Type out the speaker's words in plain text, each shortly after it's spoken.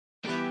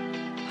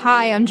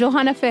Hi, I'm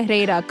Johanna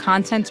Ferreira,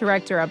 content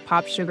director at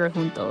Pop Sugar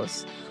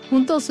Juntos.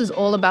 Juntos is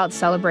all about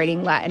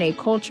celebrating Latinx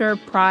culture,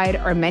 pride,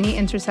 our many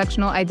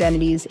intersectional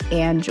identities,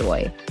 and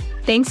joy.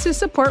 Thanks to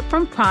support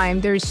from Prime,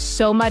 there's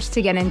so much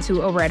to get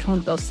into over at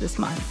Juntos this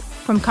month.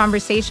 From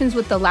conversations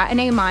with the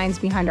Latinx minds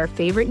behind our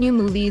favorite new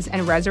movies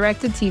and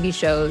resurrected TV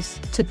shows,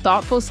 to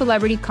thoughtful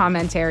celebrity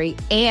commentary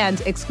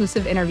and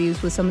exclusive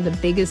interviews with some of the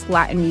biggest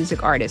Latin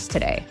music artists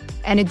today.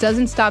 And it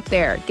doesn't stop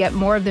there. Get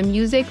more of the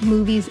music,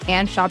 movies,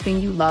 and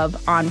shopping you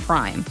love on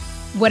Prime.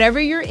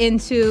 Whatever you're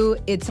into,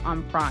 it's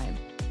on Prime.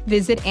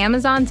 Visit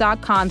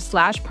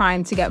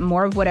Amazon.com/Prime to get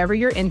more of whatever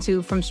you're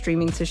into, from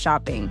streaming to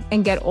shopping.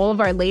 And get all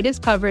of our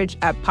latest coverage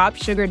at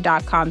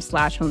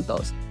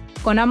popsugar.com/juntos.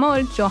 Con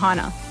amor,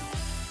 Johanna.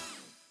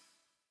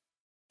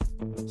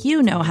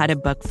 You know how to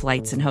book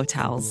flights and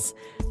hotels.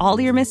 All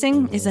you're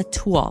missing is a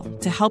tool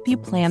to help you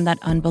plan that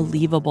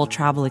unbelievable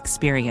travel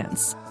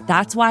experience.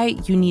 That's why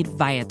you need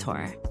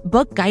Viator.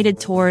 Book guided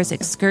tours,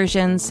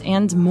 excursions,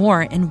 and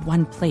more in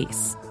one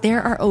place.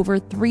 There are over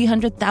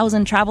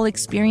 300,000 travel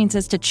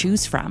experiences to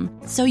choose from,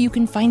 so you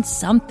can find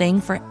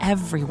something for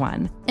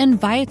everyone. And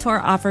Viator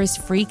offers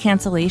free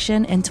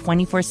cancellation and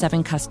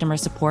 24/7 customer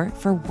support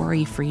for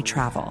worry-free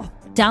travel.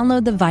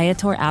 Download the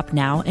Viator app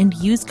now and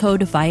use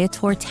code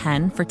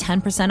Viator10 for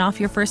 10% off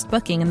your first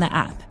booking in the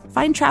app.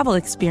 Find travel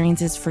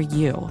experiences for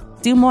you.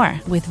 Do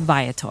more with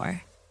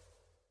Viator.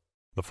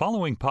 The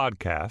following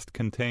podcast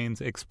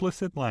contains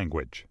explicit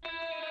language.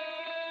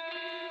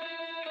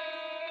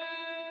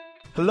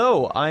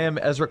 Hello, I am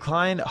Ezra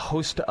Klein,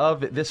 host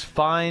of this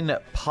fine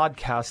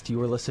podcast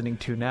you are listening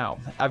to now.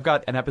 I've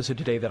got an episode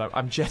today that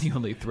I'm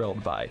genuinely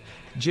thrilled by.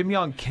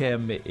 Yong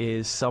Kim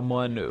is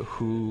someone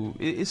who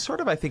is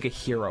sort of, I think, a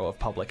hero of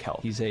public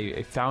health. He's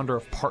a founder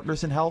of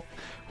Partners in Health,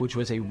 which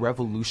was a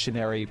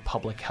revolutionary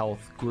public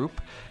health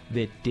group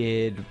that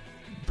did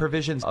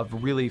provisions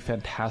of really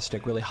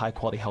fantastic, really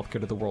high-quality healthcare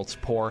to the world's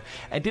poor,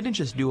 and didn't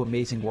just do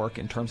amazing work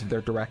in terms of their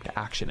direct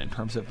action, in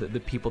terms of the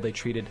people they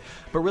treated,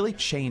 but really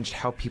changed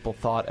how people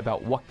thought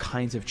about what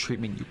kinds of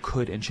treatment you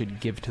could and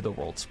should give to the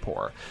world's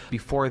poor.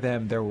 Before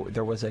them, there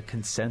was a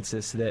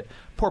consensus that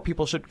poor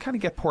people should kind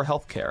of get poor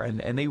healthcare,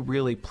 and they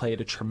really played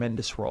a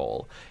tremendous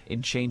role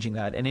in changing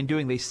that. And in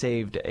doing, they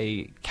saved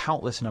a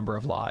countless number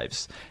of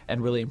lives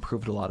and really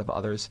improved a lot of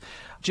others.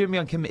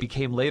 Yong Kim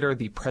became later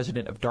the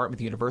president of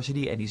Dartmouth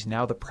University, and he's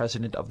now the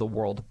president of the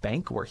World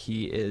Bank, where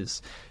he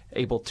is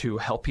able to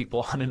help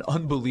people on an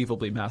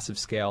unbelievably massive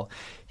scale.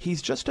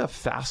 He's just a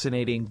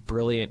fascinating,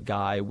 brilliant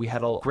guy. We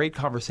had a great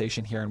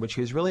conversation here in which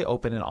he was really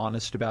open and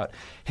honest about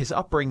his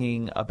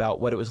upbringing, about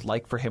what it was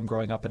like for him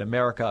growing up in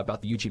America,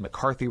 about the Eugene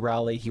McCarthy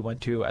rally he went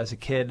to as a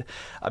kid,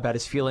 about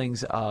his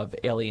feelings of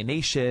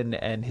alienation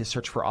and his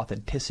search for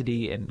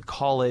authenticity in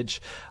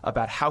college,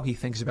 about how he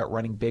thinks about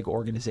running big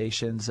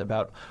organizations,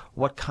 about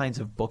what kinds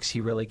of books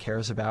he really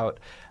cares about.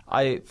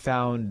 I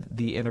found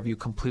the interview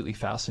completely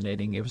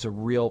fascinating. It was a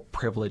real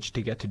privilege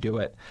to get to do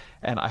it,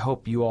 and I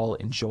hope you all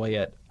enjoy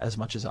it as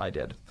much as I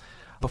did.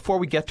 Before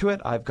we get to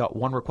it, I've got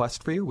one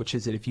request for you, which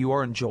is that if you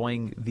are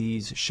enjoying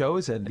these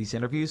shows and these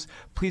interviews,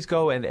 please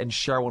go and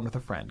share one with a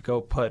friend. Go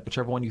put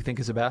whichever one you think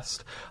is the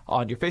best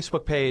on your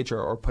Facebook page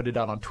or put it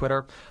out on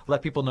Twitter.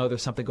 Let people know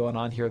there's something going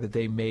on here that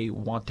they may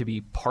want to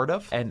be part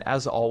of. And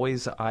as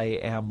always, I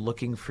am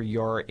looking for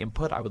your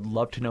input. I would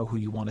love to know who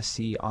you want to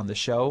see on the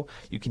show.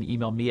 You can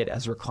email me at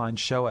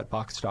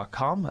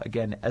EzraKleinShow@Vox.com.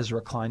 Again,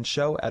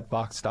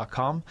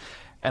 EzraKleinShow@Vox.com.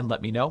 And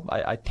let me know.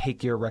 I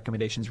take your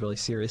recommendations really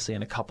seriously,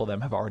 and a couple of them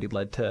have already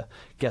led to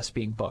guests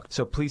being booked.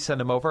 So please send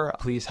them over.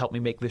 Please help me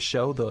make this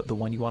show the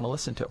one you want to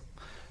listen to.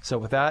 So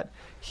with that,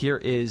 here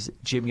is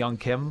Yong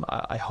Kim.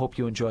 I hope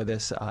you enjoy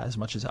this as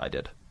much as I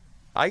did.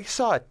 I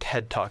saw a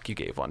TED Talk you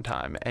gave one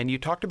time, and you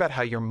talked about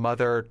how your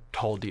mother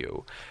told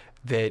you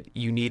that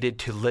you needed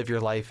to live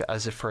your life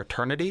as if for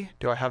eternity.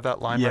 Do I have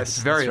that line right? It's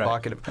very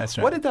evocative. That's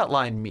right. What did that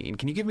line mean?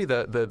 Can you give me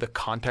the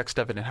context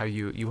of it and how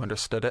you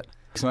understood it?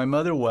 So my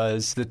mother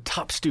was the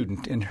top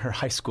student in her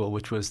high school,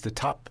 which was the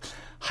top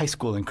high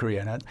school in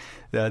Korea.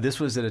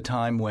 This was at a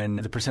time when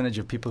the percentage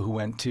of people who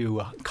went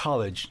to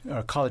college,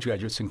 or college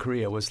graduates in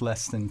Korea, was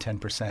less than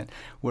 10%,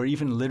 where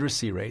even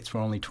literacy rates were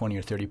only 20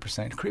 or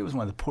 30%. Korea was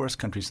one of the poorest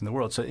countries in the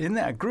world. So in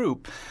that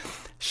group,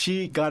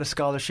 she got a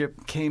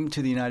scholarship, came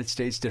to the United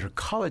States, did her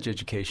college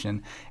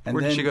education. And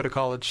Where did she go to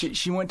college?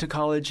 She went to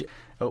college.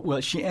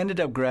 Well, she ended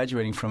up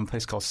graduating from a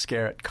place called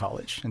Scarrett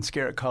College. And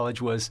Scarrett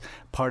College was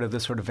part of the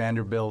sort of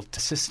Vanderbilt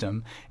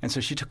system. And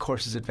so she took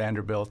courses at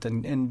Vanderbilt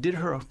and did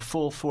her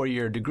full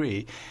 4-year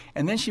degree.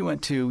 And then she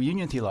went to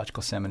Union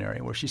Theological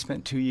Seminary, where she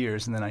spent 2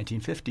 years in the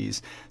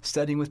 1950s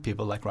studying with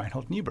people like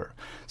Reinhold Niebuhr.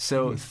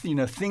 So,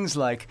 things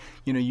like,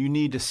 you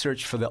need to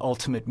search for the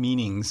ultimate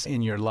meanings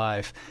in your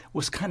life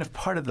was kind of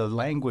part of the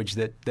language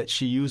that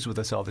she used with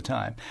us all the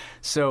time.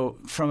 So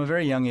from a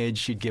very young age,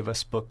 she'd give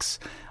us books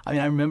I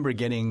mean, I remember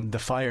getting The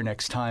Fire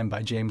Next Time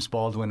by James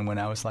Baldwin when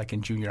I was like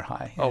in junior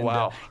high. Oh,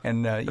 wow.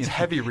 It's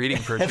heavy reading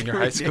for a junior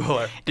high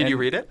schooler. Did you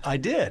read it? I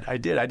did. I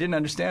didn't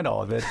understand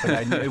all of it, but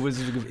I knew it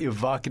was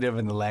evocative,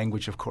 and the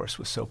language, of course,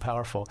 was so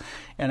powerful.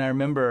 And I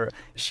remember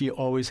she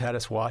always had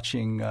us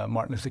watching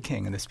Martin Luther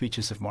King and the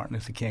speeches of Martin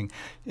Luther King.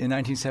 In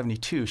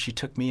 1972, she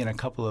took me and a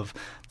couple of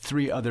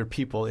 3 other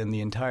people in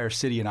the entire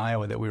city in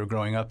Iowa that we were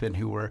growing up in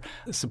who were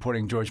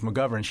supporting George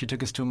McGovern. She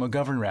took us to a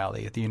McGovern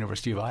rally at the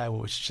University of Iowa,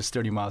 which is just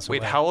 30 miles away.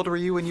 Wait, how old were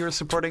you when you were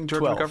supporting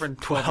George McGovern?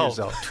 12 years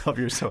old. 12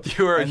 years old.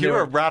 You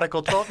were a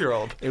radical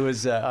 12-year-old. It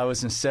was I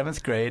was in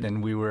 7th grade,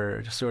 and we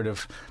were sort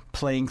of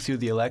playing through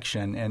the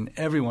election, and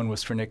everyone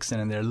was for Nixon,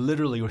 and there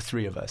literally were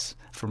 3 of us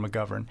for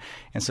McGovern.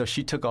 And so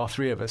she took all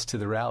 3 of us to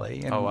the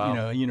rally. And, oh,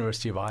 wow.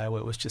 University of Iowa,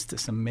 it was just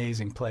this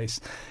amazing place.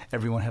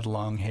 Everyone had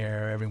long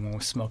hair. Everyone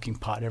was smoking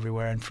pot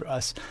everywhere. And for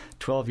us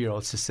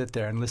 12-year-olds to sit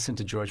there and listen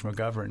to George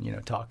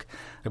McGovern, talk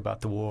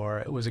about the war,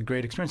 it was a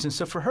great experience. And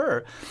so for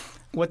her,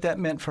 what that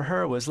meant for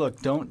her was,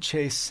 look, don't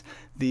chase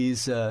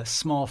these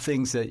small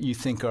things that you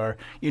think are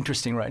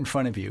interesting right in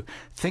front of you.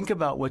 Think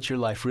about what your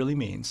life really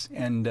means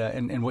and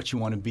what you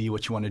want to be,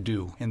 what you want to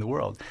do in the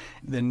world.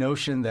 The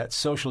notion that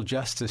social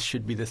justice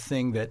should be the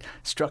thing that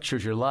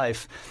structures your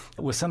life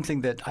was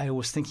something that I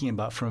was thinking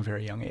about from a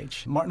very young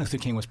age. Martin Luther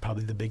King was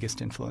probably the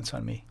biggest influence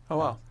on me. Oh,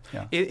 wow.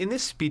 Yeah. In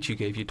this speech you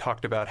gave, you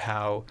talked about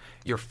how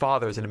your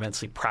father is an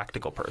immensely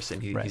practical person.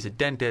 He's a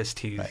dentist.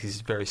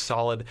 He's very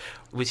solid.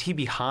 Was he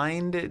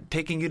behind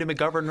taking you to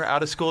McGovern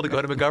out of school to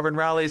go to McGovern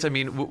rallies? I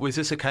mean, was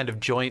this a kind of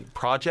joint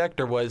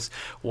project, or was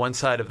one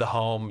side of the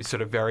home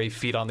sort of very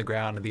feet on the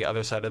ground and the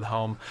other side of the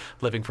home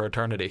living for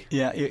eternity?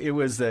 Yeah, it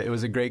was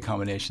a great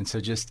combination. So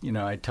just,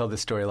 I tell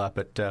this story a lot,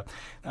 but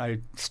I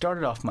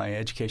started off my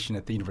education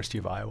at the University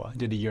of Iowa. I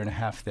did a year and a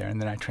half there, and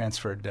then I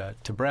transferred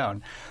to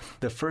Brown.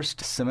 The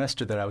first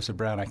semester that I was at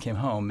Brown, I came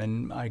home,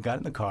 and I got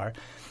in the car,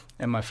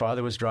 and my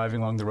father was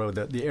driving along the road.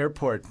 The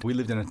airport, we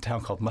lived in a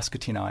town called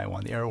Muscatine, Iowa,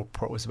 and the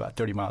airport was about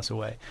 30 miles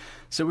away.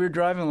 So we were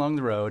driving along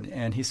the road,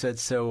 and he said,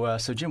 so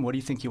Jim, what do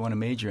you think you want to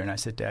major in? I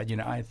said, Dad,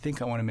 I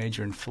think I want to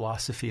major in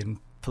philosophy and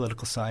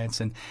political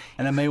science, and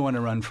I may want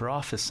to run for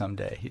office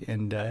someday.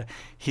 And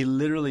he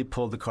literally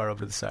pulled the car over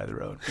to the side of the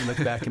road and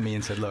looked back at me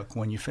and said, look,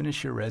 when you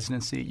finish your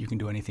residency, you can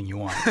do anything you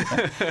want.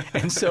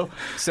 And so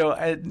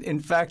in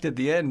fact, at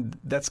the end,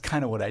 that's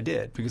kind of what I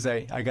did, because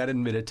I got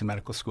admitted to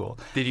medical school.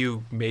 Did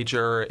you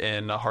major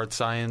in hard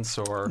science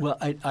or Well,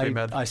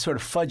 pre-med? I sort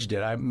of fudged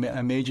it. I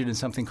majored in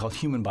something called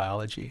human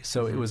biology.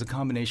 So it was a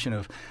combination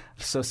of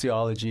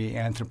sociology,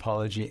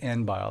 anthropology,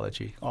 and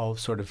biology, all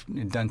sort of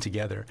done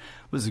together.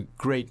 It was a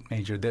great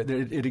major.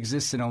 It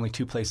exists in only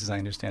 2 places, I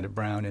understand, at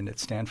Brown and at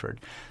Stanford.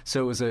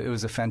 So it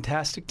was a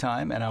fantastic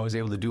time, and I was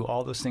able to do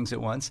all those things at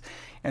once.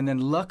 And then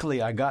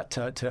luckily I got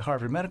to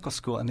Harvard Medical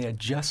School, and they had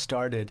just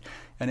started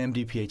an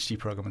MD PhD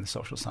program in the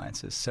social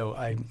sciences. So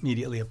I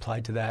immediately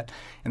applied to that,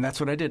 and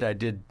that's what I did. I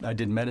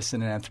did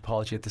medicine and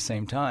anthropology at the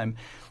same time.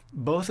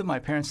 Both of my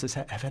parents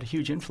have had a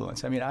huge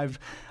influence. I mean, I've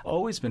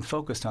always been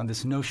focused on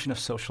this notion of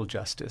social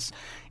justice.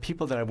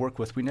 People that I've worked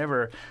with, we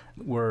never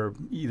were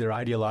either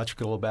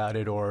ideological about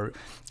it or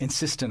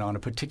insistent on a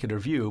particular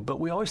view, but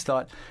we always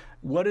thought,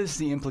 what is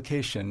the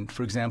implication,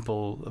 for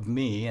example, of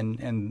me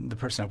and the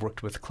person I've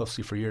worked with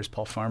closely for years,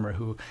 Paul Farmer,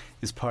 who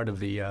is part of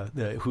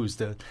who's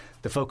the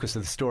focus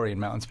of the story in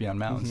Mountains Beyond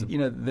Mountains.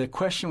 Mm-hmm. The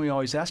question we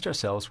always asked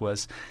ourselves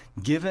was,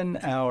 given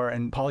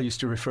and Paul used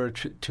to refer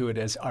to it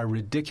as our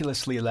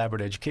ridiculously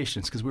elaborate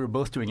educations, because we were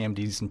both doing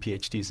MDs and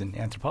PhDs in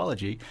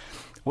anthropology,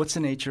 what's the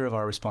nature of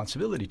our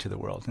responsibility to the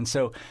world? And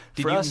so,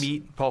 did you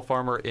meet Paul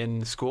Farmer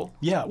in school?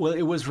 Yeah, well,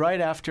 it was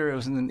right after. It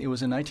was in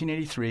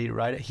 1983.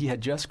 Right, he had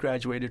just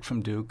graduated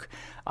from Duke.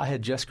 I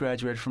had just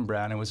graduated from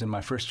Brown. I was in my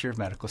first year of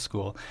medical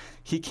school.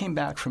 He came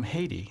back from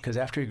Haiti, because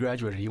after he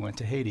graduated, he went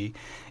to Haiti,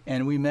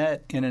 and we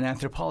met in an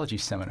anthropology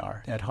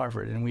seminar at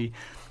Harvard, and we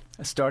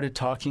started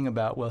talking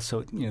about,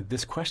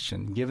 this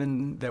question,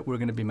 given that we're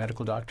going to be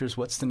medical doctors,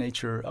 what's the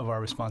nature of our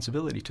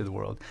responsibility to the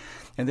world?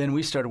 And then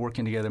we started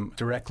working together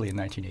directly in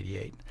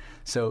 1988.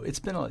 So it's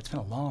been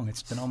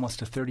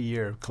almost a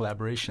 30-year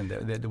collaboration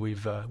that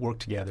we've worked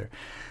together.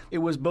 It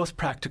was both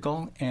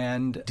practical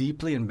and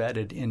deeply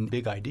embedded in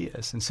big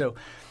ideas. And so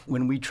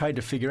when we tried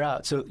to figure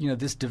out,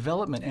 this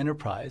development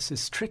enterprise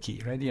is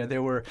tricky, right?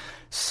 There were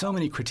so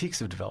many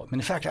critiques of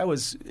development. In fact, I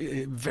was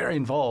very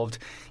involved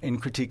in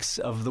critiques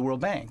of the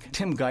World Bank.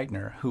 Tim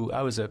Geithner, who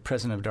I was a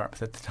president of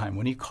Dartmouth at the time,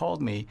 when he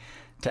called me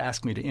to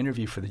ask me to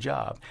interview for the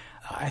job,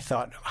 I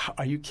thought,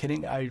 are you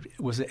kidding? I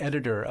was the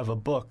editor of a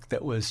book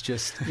that was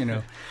just,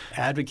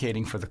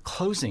 advocating for the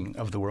closing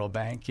of the World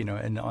Bank,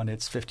 and on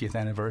its 50th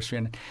anniversary.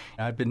 And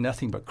I've been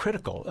nothing but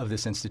critical of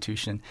this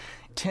institution.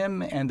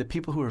 Tim and the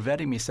people who were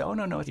vetting me said, oh,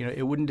 no,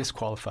 it wouldn't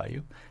disqualify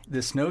you.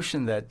 This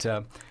notion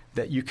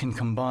that you can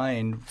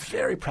combine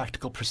very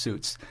practical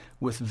pursuits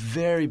with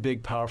very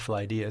big, powerful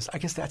ideas. I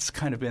guess that's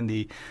kind of been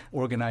the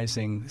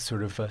organizing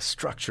sort of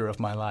structure of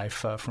my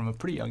life from a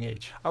pretty young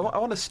age. I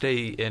want to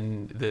stay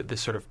in this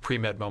sort of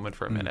pre-med moment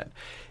for a minute.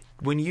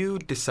 When you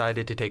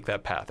decided to take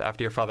that path,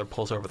 after your father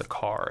pulls over the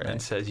car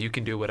and says you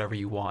can do whatever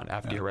you want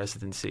after your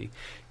residency,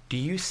 do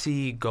you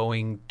see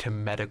going to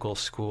medical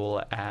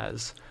school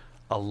as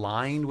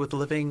aligned with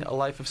living a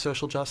life of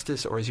social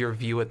justice, or is your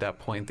view at that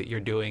point that you're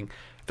doing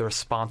the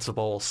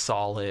responsible,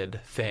 solid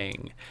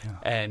thing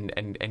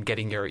and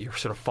getting your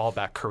sort of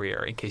fallback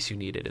career in case you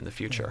need it in the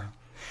future?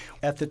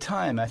 At the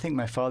time, I think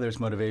my father's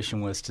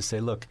motivation was to say,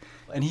 look,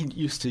 and he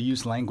used to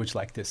use language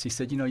like this. He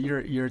said, you're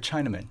a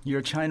Chinaman. You're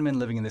a Chinaman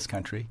living in this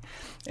country,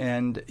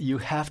 and you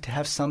have to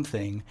have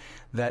something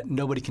that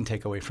nobody can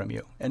take away from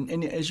you.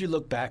 And as you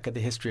look back at the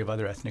history of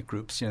other ethnic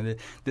groups,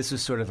 this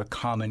is sort of a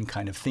common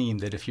kind of theme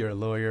that if you're a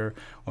lawyer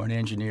or an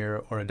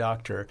engineer or a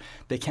doctor,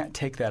 they can't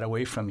take that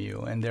away from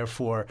you, and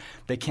therefore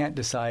they can't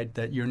decide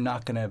that you're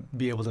not going to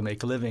be able to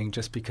make a living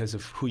just because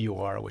of who you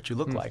are or what you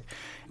look like.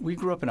 We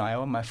grew up in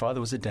Iowa. My father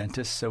was a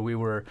dentist, so we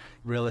were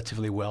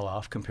relatively well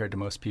off compared to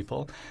most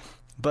people.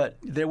 But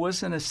there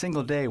wasn't a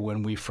single day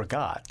when we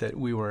forgot that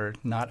we were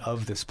not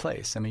of this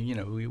place. I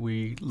mean,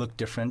 we looked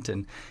different,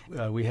 and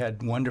we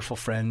had wonderful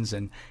friends,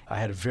 and I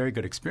had a very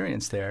good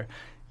experience there.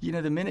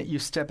 The minute you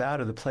step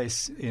out of the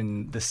place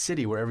in the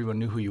city where everyone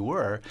knew who you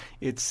were,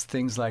 it's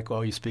things like,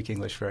 oh, you speak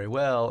English very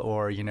well,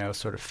 or,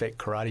 sort of fake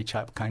karate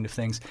chop kind of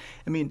things.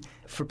 I mean,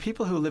 for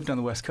people who lived on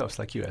the West Coast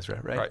like you,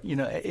 Ezra, right?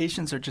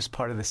 Asians are just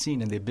part of the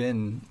scene, and they've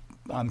been,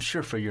 I'm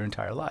sure, for your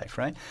entire life,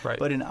 right?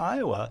 But in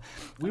Iowa,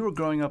 we were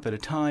growing up at a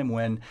time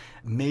when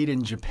made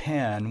in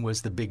Japan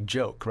was the big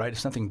joke, right? If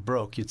something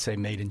broke, you'd say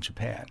made in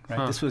Japan,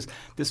 right?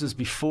 This was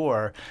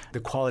before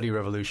the quality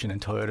revolution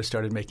and Toyota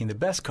started making the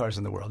best cars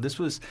in the world.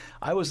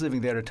 I was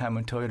living there at a time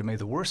when Toyota made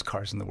the worst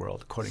cars in the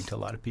world, according to a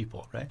lot of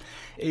people, right?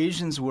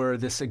 Asians were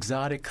this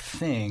exotic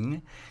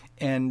thing.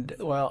 And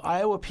while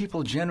Iowa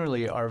people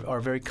generally are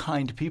very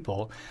kind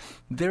people,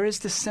 there is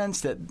this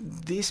sense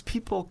that these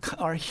people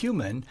are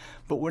human,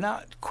 but we're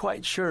not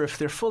quite sure if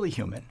they're fully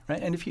human,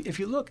 right? And if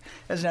you look,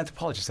 as an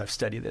anthropologist, I've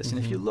studied this, and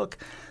if you look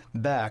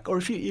back, or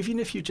even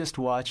if you just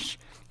watch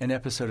an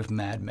episode of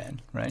Mad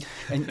Men, right?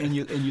 And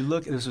you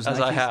look, this was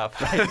I have.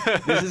 Right?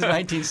 This is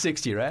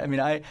 1960, right? I mean,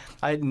 I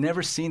had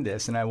never seen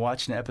this, and I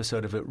watched an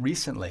episode of it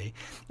recently.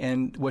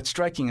 And what's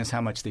striking is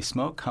how much they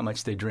smoke, how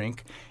much they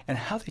drink, and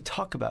how they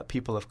talk about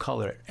people of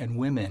color and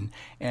women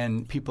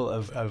and people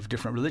of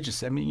different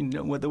religions. I mean,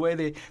 the way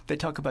they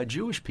talk about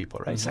Jewish people,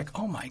 right? It's like,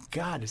 oh my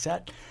God,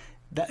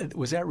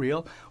 was that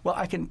real? Well,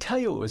 I can tell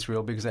you it was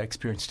real because I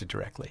experienced it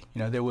directly.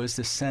 There was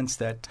this sense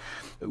that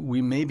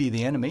we may be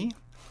the enemy.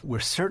 We're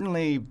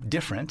certainly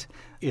different.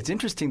 It's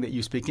interesting that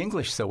you speak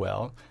English so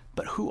well,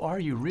 but who are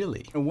you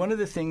really? And one of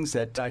the things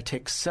that I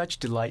take such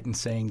delight in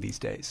saying these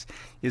days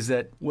is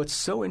that what's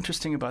so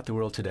interesting about the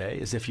world today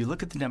is if you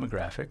look at the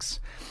demographics,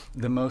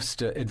 the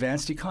most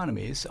advanced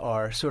economies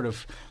are sort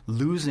of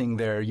losing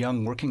their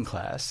young working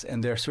class,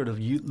 and they're sort of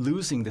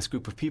losing this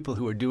group of people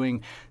who are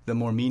doing the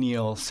more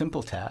menial,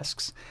 simple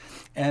tasks.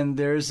 And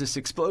there's this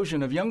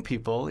explosion of young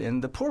people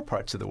in the poor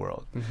parts of the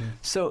world.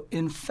 So,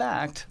 in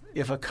fact,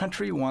 if a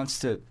country wants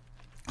to,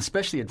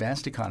 especially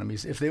advanced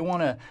economies, if they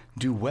want to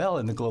do well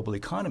in the global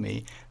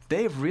economy,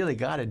 they've really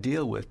got to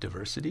deal with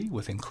diversity,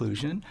 with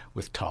inclusion,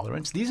 with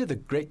tolerance. These are the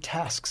great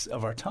tasks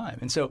of our time.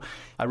 And so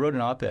I wrote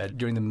an op-ed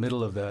during the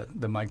middle of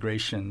the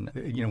migration,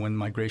 when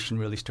migration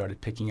really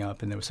started picking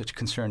up and there was such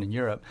concern in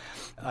Europe.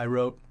 I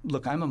wrote,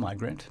 look, I'm a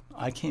migrant.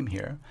 I came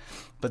here.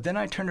 But then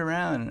I turned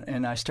around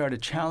and I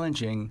started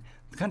challenging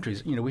the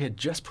countries. We had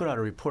just put out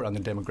a report on the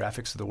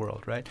demographics of the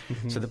world, right?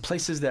 So the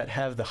places that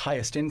have the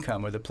highest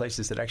income are the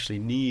places that actually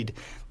need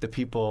the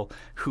people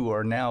who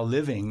are now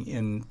living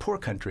in poor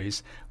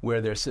countries where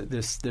there's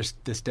this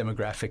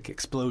demographic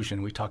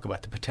explosion. We talk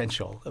about the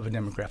potential of a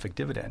demographic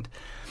dividend.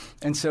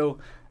 And so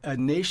a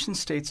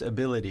nation-state's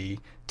ability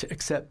to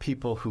accept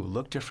people who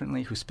look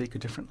differently, who speak a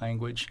different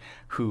language,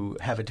 who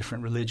have a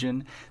different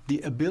religion,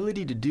 the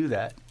ability to do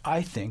that,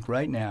 I think,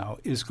 right now,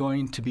 is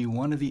going to be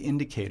one of the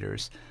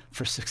indicators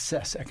for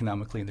success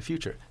economically in the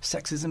future.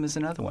 Sexism is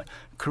another one.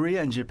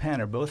 Korea and Japan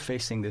are both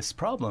facing this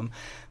problem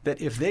that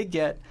if they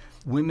get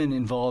women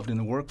involved in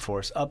the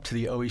workforce up to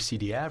the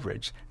OECD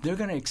average, they're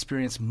going to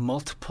experience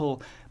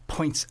multiple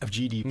points of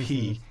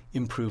GDP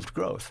improved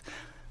growth.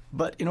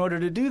 But in order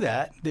to do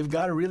that, they've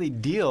got to really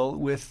deal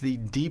with the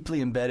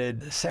deeply embedded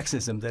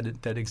sexism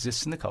that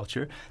exists in the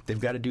culture. They've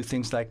got to do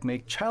things like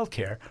make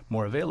childcare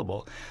more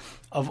available.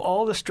 Of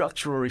all the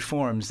structural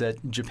reforms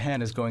that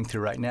Japan is going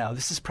through right now,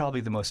 this is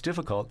probably the most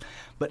difficult.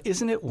 But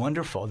isn't it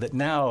wonderful that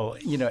now,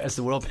 as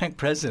the World Bank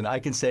president, I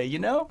can say,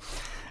 racism,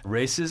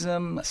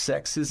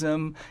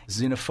 sexism,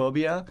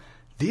 xenophobia,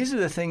 these are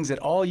the things that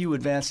all you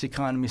advanced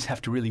economies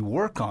have to really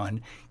work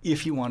on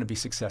if you want to be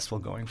successful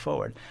going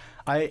forward.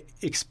 I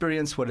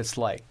experience what it's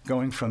like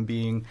going from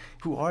being,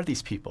 who are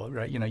these people,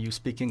 right? You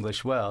speak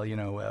English well,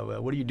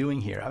 what are you doing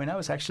here? I mean, I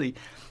was actually,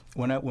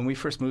 when we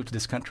first moved to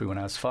this country when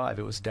I was 5,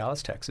 it was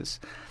Dallas, Texas.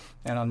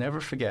 And I'll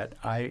never forget,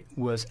 I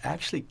was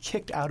actually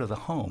kicked out of the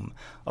home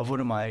of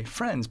one of my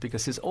friends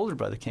because his older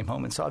brother came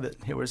home and saw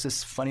that here was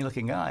this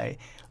funny-looking guy,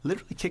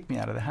 literally kicked me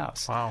out of the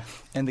house. Wow.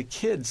 And the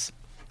kids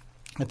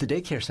at the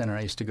daycare center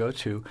I used to go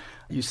to,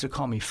 used to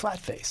call me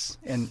flatface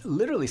and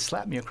literally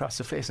slap me across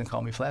the face and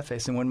call me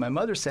flatface. And when my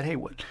mother said, hey,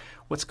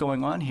 what's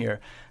going on here,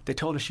 they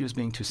told her she was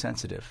being too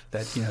sensitive,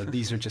 that,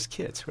 these are just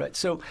kids, right?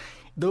 So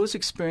those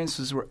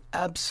experiences were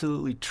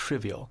absolutely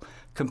trivial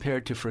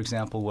compared to, for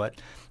example, what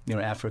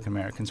African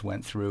Americans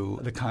went through,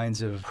 the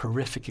kinds of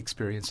horrific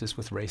experiences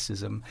with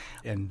racism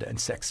and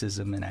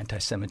sexism and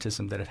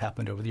anti-Semitism that have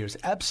happened over the years.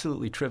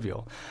 Absolutely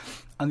trivial.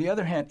 On the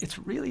other hand, it's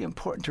really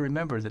important to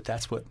remember that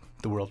that's what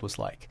the world was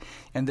like,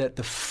 and that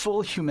the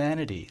full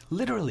humanity,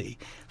 literally,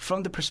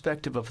 from the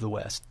perspective of the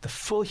West, the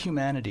full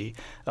humanity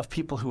of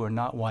people who are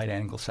not white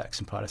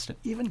Anglo-Saxon Protestant,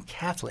 even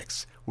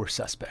Catholics were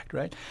suspect,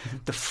 right? Mm-hmm.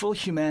 The full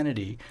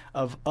humanity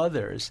of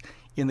others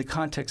in the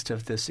context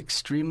of this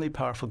extremely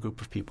powerful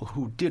group of people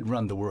who did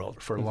run the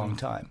world for a long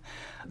time.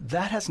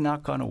 That has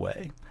not gone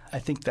away. I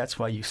think that's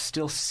why you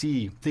still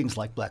see things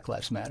like Black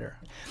Lives Matter.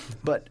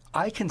 But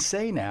I can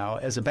say now,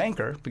 as a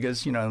banker,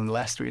 because in the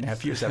last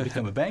 3.5 years I've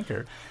become a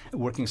banker,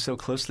 working so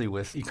closely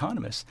with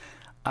economists,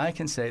 I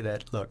can say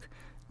that, look,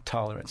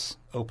 tolerance,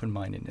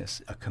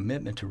 open-mindedness, a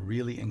commitment to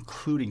really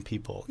including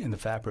people in the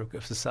fabric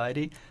of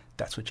society,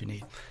 that's what you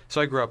need.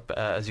 So I grew up,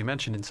 as you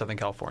mentioned, in Southern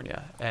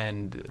California,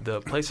 and the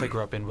place I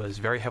grew up in was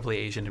very heavily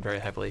Asian and very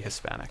heavily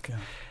Hispanic. Yeah.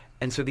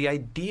 And so the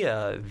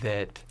idea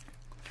that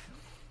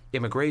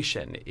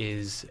immigration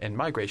and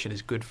migration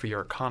is good for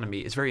your economy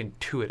is very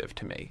intuitive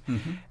to me.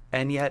 Mm-hmm.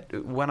 And yet,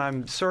 when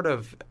I'm sort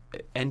of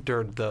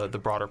entered the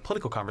broader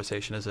political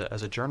conversation as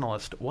a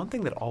journalist, one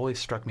thing that always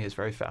struck me as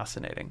very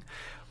fascinating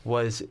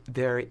was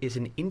there is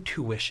an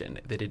intuition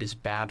that it is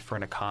bad for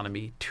an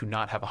economy to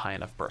not have a high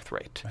enough birth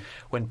rate. Right.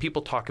 When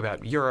people talk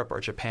about Europe or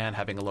Japan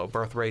having low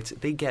birth rates,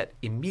 they get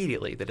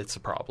immediately that it's a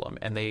problem,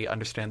 and they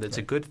understand that it's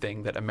a good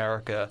thing that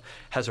America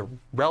has a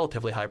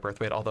relatively high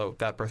birth rate, although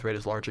that birth rate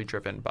is largely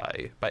driven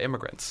by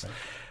immigrants. Right.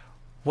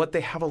 What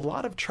they have a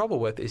lot of trouble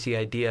with is the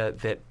idea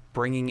that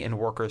bringing in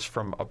workers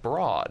from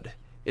abroad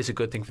is a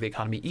good thing for the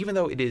economy, even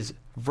though it is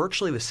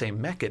virtually the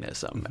same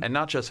mechanism. Mm-hmm. And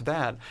not just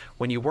that,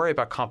 when you worry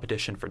about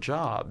competition for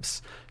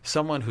jobs,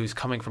 someone who's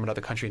coming from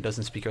another country and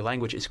doesn't speak your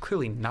language is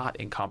clearly not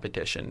in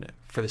competition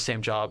for the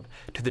same job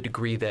to the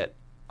degree that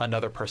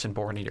another person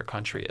born in your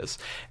country is.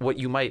 What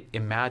you might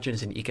imagine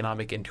is an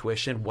economic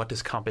intuition, what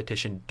does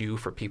competition do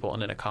for people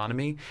in an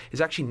economy,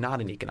 is actually not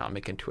an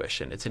economic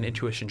intuition. It's an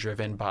intuition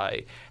driven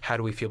by how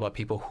do we feel about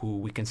people who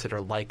we consider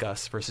like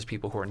us versus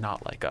people who are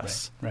not like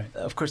us. Right.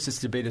 Of course, this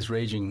debate is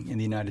raging in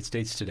the United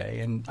States today,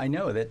 and I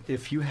know that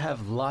if you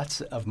have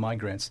lots of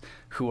migrants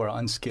who are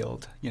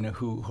unskilled,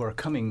 who are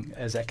coming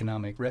as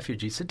economic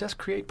refugees, it does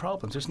create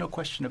problems. There's no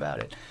question about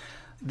it.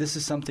 This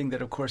is something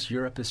that, of course,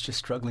 Europe is just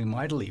struggling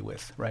mightily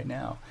with right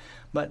now.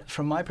 But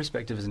from my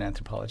perspective as an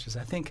anthropologist,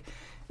 I think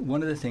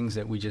one of the things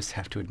that we just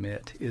have to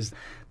admit is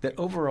that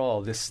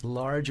overall this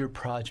larger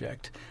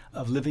project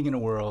of living in a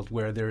world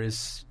where there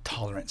is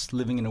tolerance,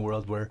 living in a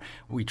world where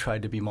we try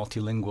to be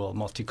multilingual,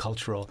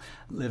 multicultural,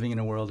 living in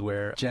a world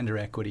where gender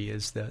equity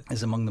is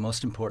among the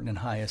most important and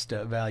highest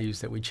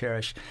values that we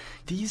cherish,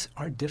 these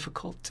are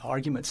difficult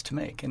arguments to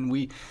make. And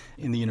we,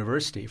 in the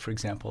university, for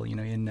example,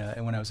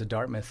 when I was at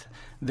Dartmouth,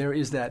 there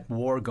is that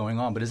war going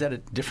on, but it's at a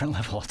different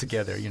level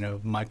altogether,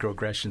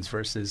 microaggressions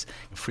versus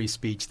free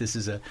speech.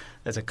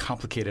 That's a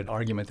complicated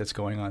argument that's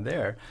going on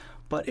there.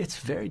 But it's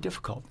very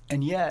difficult.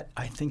 And yet,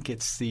 I think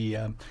it's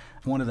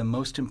one of the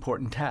most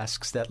important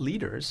tasks that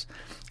leaders,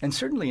 and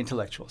certainly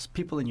intellectuals,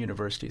 people in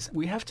universities,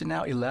 we have to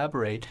now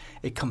elaborate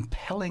a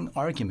compelling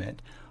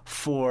argument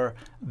for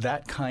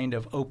that kind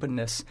of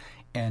openness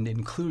and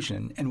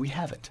inclusion, and we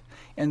haven't.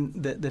 And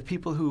the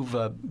people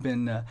who've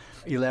been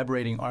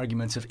elaborating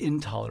arguments of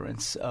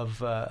intolerance, of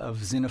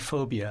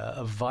xenophobia,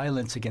 of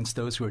violence against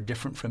those who are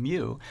different from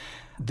you,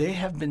 they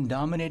have been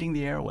dominating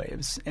the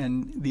airwaves.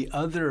 And the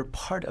other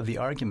part of the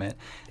argument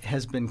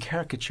has been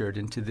caricatured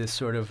into this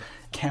sort of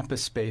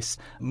campus-based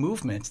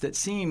movements that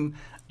seem,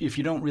 if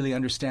you don't really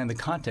understand the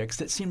context,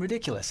 that seem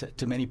ridiculous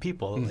to many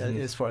people,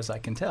 as far as I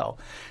can tell.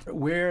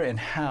 Where and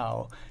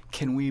how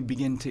can we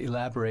begin to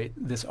elaborate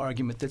this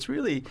argument that's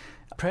really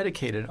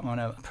predicated on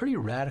a pretty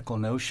radical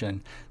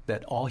notion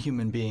that all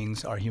human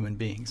beings are human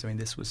beings? I mean,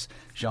 this was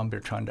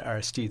Jean-Bertrand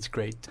Aristide's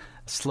great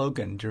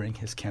slogan during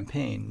his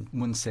campaign,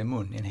 Mun se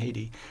mun, in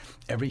Haiti.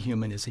 Every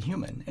human is a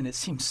human. And it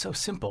seems so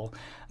simple,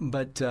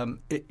 but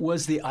it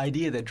was the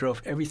idea that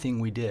drove everything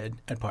we did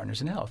at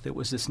Partners in Health. It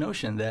was this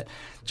notion that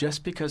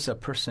just because a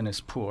person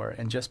is poor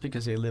and just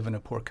because they live in a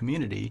poor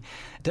community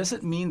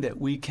doesn't mean that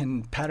we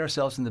can pat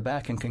ourselves in the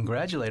back and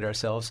congratulate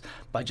ourselves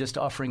by just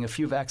offering a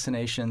few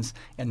vaccinations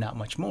and not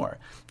much more.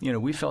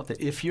 We felt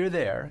that if you're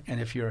there and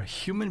if you're a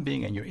human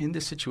being and you're in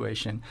this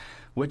situation,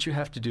 what you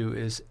have to do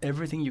is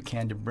everything you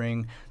can to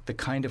bring the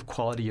kind of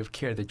quality of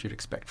care that you'd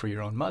expect for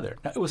your own mother.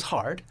 Now, it was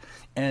hard,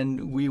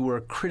 and we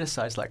were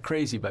criticized like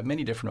crazy by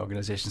many different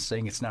organizations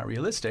saying it's not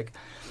realistic,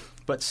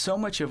 but so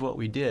much of what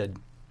we did,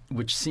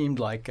 which seemed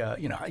like,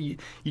 you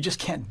just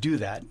can't do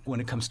that when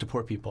it comes to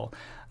poor people.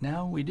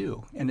 Now we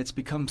do. And it's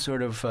become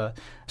sort of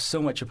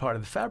so much a part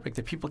of the fabric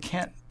that people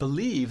can't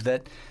believe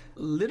that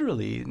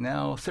literally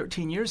now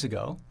 13 years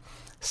ago,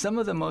 some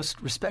of the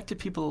most respected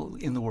people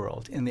in the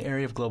world in the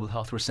area of global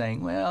health were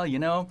saying, well,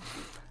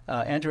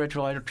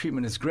 antiretroviral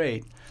treatment is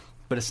great,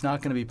 but it's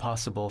not going to be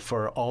possible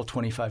for all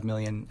 25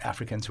 million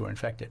Africans who are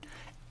infected.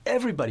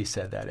 Everybody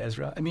said that,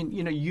 Ezra. I mean,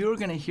 you're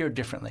going to hear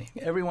differently.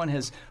 Everyone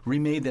has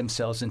remade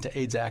themselves into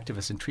AIDS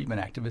activists and treatment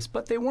activists,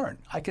 but they weren't.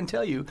 I can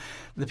tell you,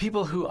 the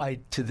people who I,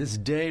 to this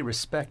day,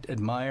 respect,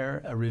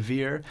 admire,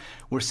 revere,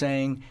 were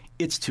saying,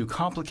 it's too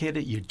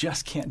complicated. You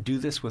just can't do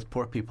this with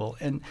poor people.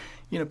 And,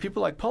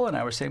 people like Paul and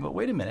I were saying, but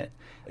wait a minute.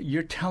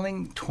 You're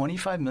telling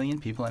 25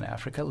 million people in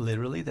Africa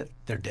literally that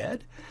they're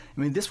dead?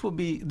 I mean, this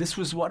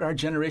was what our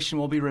generation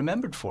will be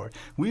remembered for.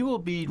 We will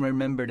be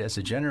remembered as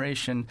a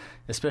generation,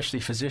 especially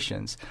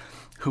physicians,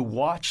 who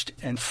watched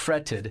and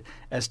fretted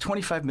as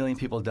 25 million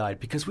people died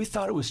because we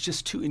thought it was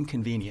just too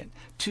inconvenient,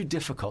 too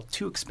difficult,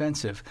 too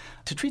expensive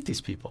to treat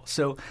these people.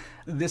 So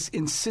this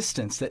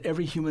insistence that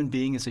every human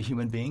being is a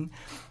human being,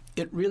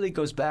 it really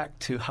goes back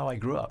to how I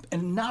grew up,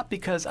 and not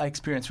because I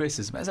experienced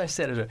racism. As I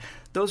said,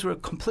 those were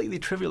completely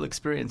trivial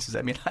experiences.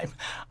 I mean,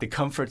 the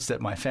comforts that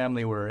my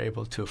family were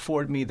able to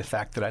afford me, the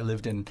fact that I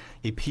lived in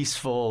a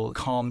peaceful,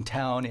 calm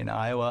town in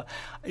Iowa,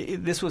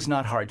 this was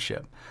not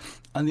hardship.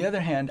 On the other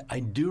hand,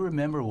 I do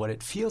remember what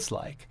it feels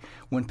like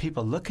when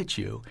people look at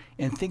you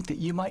and think that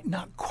you might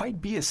not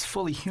quite be as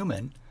fully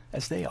human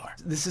as they are.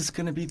 This is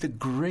going to be the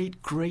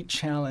great, great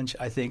challenge,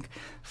 I think,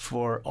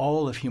 for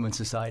all of human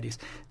societies.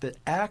 The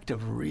act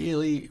of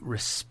really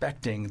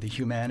respecting the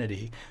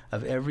humanity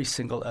of every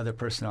single other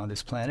person on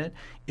this planet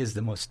is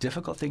the most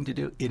difficult thing to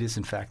do. It is,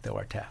 in fact, though,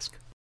 our task.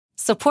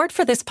 Support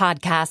for this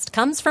podcast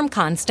comes from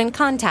Constant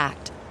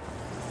Contact.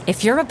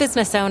 If you're a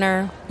business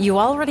owner, you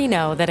already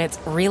know that it's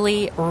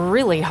really,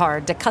 really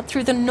hard to cut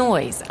through the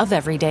noise of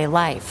everyday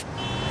life.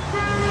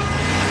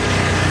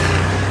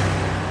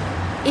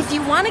 If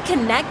you want to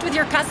connect with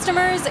your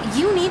customers,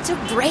 you need to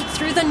break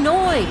through the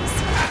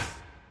noise.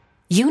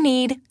 You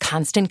need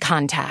Constant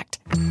Contact.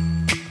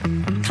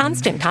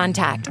 Constant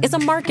Contact is a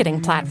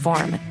marketing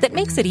platform that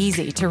makes it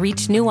easy to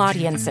reach new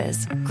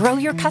audiences, grow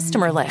your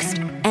customer list,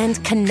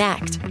 and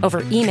connect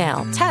over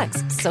email,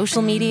 text,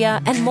 social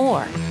media, and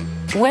more.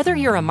 Whether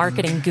you're a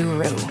marketing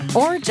guru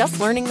or just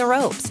learning the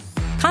ropes,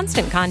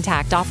 Constant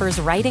Contact offers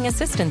writing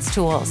assistance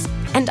tools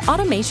and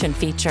automation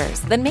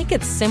features that make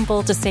it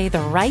simple to say the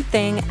right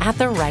thing at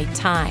the right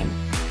time.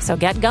 So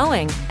get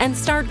going and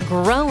start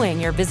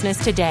growing your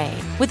business today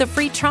with a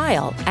free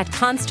trial at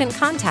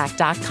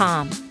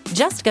ConstantContact.com.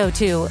 Just go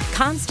to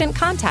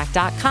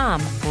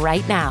ConstantContact.com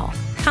right now.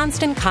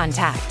 Constant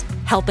Contact,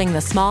 helping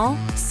the small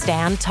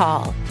stand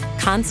tall.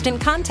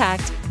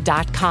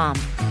 ConstantContact.com.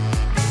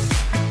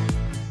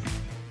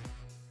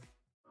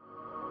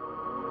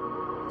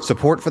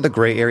 Support for the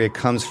gray area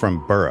comes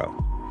from Burrow.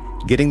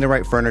 Getting the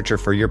right furniture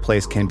for your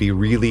place can be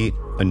really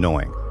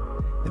annoying.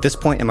 At this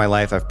point in my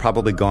life, I've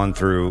probably gone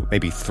through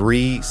maybe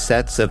 3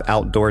 sets of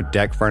outdoor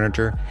deck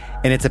furniture,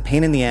 and it's a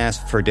pain in the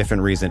ass for a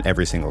different reason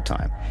every single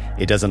time.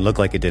 It doesn't look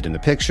like it did in the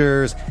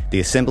pictures,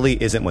 the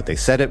assembly isn't what they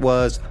said it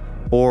was,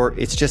 or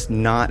it's just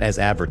not as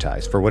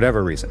advertised for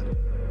whatever reason.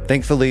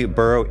 Thankfully,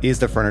 Burrow is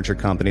the furniture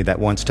company that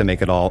wants to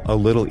make it all a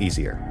little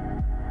easier.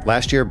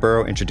 Last year,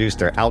 Burrow introduced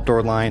their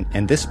outdoor line,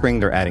 and this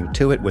spring they're adding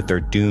to it with their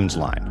Dunes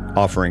line,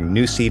 offering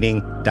new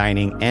seating,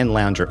 dining, and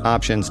lounger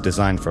options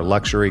designed for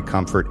luxury,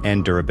 comfort,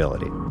 and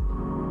durability.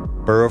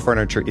 Burrow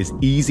furniture is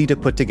easy to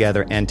put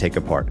together and take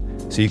apart,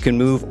 so you can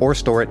move or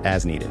store it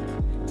as needed.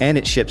 And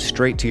it ships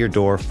straight to your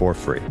door for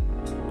free.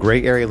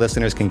 Gray Area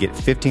listeners can get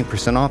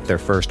 15% off their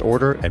first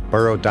order at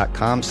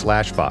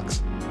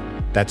burrow.com/Vox.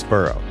 That's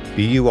Burrow,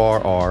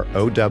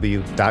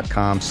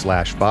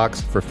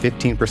 BURROW.com/Vox for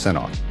 15%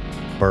 off.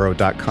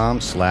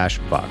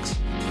 burrow.com/Vox.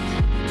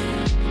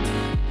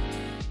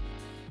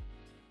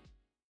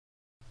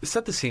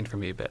 Set the scene for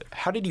me a bit.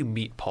 How did you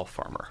meet Paul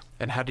Farmer,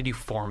 and how did you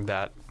form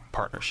that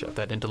partnership,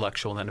 that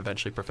intellectual and then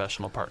eventually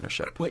professional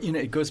partnership? Well,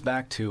 it goes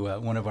back to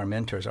one of our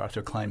mentors,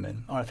 Arthur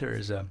Kleinman. Arthur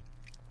is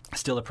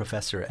still a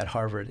professor at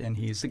Harvard, and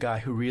he's the guy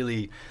who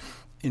really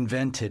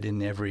invented,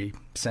 in every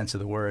sense of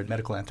the word,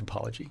 medical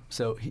anthropology.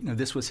 So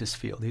this was his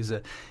field. He was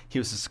a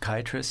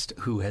psychiatrist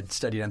who had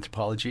studied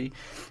anthropology,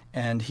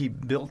 and he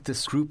built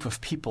this group of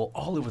people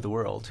all over the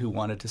world who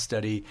wanted to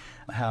study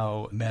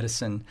how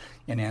medicine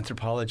and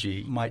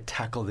anthropology might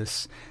tackle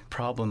this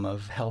problem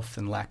of health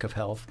and lack of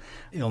health,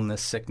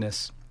 illness,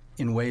 sickness,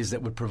 in ways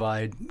that would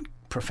provide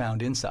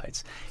profound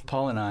insights.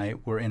 Paul and I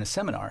were in a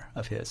seminar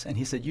of his, and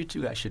he said, you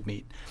two guys should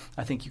meet.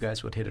 I think you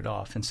guys would hit it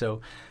off. And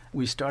so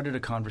we started a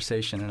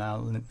conversation, and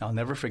I'll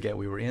never forget,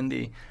 we were in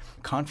the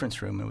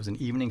conference room. It was an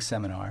evening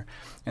seminar.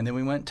 And then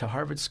we went to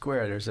Harvard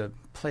Square. There's a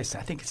place,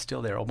 I think it's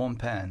still there, Au Bon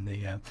Pain,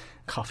 the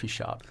coffee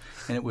shop.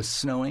 And it was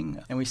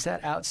snowing. And we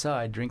sat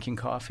outside drinking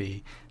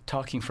coffee,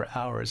 talking for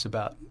hours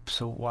about,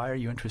 so why are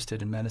you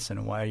interested in medicine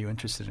and why are you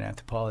interested in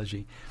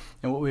anthropology?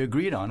 And what we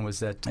agreed on was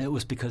that it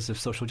was because of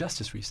social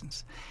justice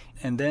reasons.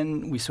 And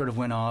then we sort of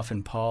went off,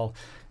 and Paul,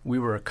 we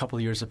were a couple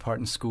of years apart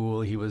in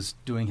school. He was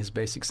doing his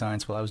basic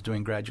science while I was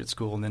doing graduate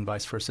school, and then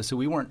vice versa. So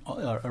we weren't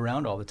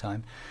around all the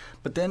time.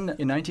 But then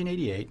in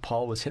 1988,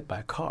 Paul was hit by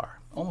a car,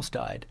 almost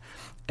died.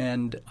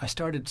 And I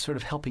started sort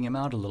of helping him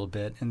out a little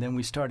bit, and then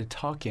we started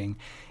talking.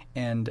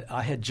 And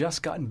I had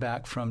just gotten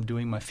back from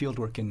doing my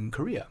fieldwork in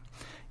Korea.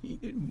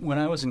 When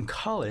I was in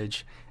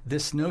college,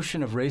 this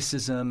notion of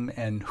racism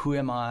and who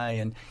am I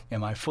and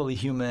am I fully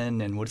human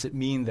and what does it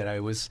mean that I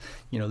was,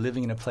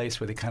 living in a place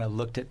where they kind of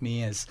looked at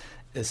me as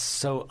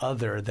so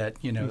other that,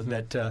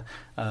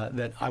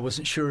 that I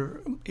wasn't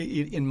sure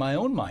in my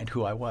own mind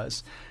who I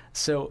was.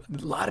 So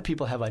a lot of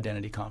people have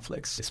identity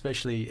conflicts,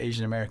 especially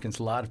Asian Americans.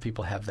 A lot of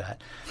people have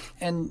that.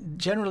 And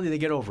generally they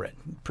get over it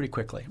pretty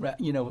quickly.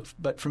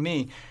 But for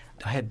me,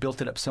 I had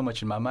built it up so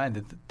much in my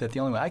mind that the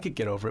only way I could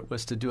get over it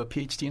was to do a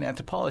PhD in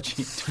anthropology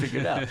to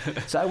figure it out.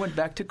 So I went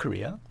back to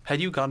Korea.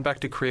 Had you gone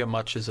back to Korea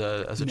much as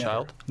a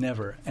child?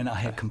 Never. And I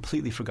had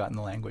completely forgotten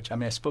the language. I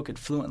mean, I spoke it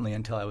fluently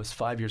until I was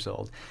 5 years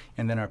old,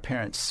 and then our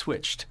parents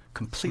switched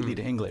completely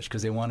to English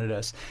because they wanted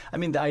us. I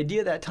mean, the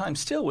idea at that time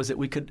still was that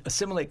we could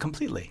assimilate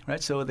completely,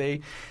 right? So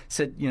they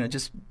said,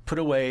 just put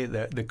away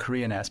the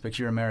Korean aspects.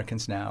 You're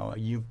Americans now.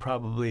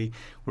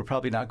 We're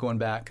probably not going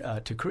back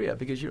to Korea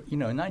because, in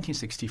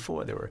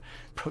 1964 there were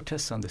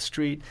protests on the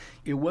street.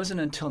 It wasn't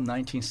until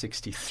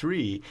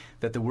 1963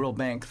 that the World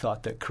Bank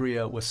thought that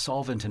Korea was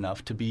solvent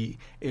enough to be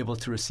able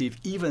to receive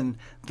even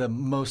the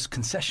most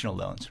concessional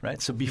loans, right?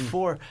 So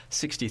before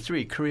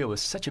 63, Korea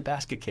was such a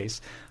basket case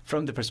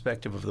from the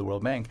perspective of the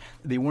World Bank.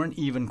 They weren't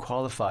even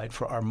qualified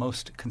for our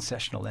most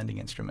concessional lending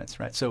instruments,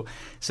 right? So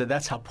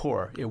that's how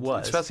poor it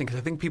was. It's fascinating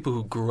because I think people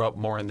who grew up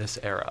more in this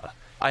era,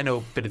 I know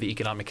a bit of the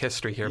economic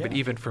history here, but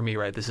even for me,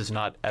 right, this is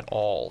not at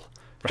all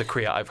the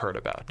Korea I've heard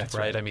about, That's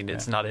right? I mean,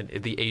 it's not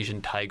the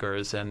Asian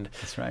tigers, and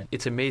That's right.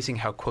 It's amazing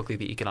how quickly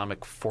the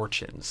economic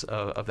fortunes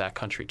of that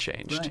country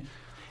changed. Right.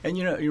 And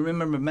you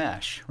remember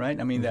MASH, right?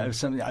 I mean, that was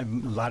something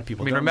a lot of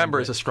people. I mean,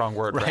 remember is a strong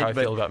word for how I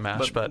feel about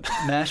MASH, but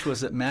MASH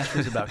was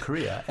about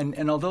Korea,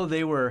 and although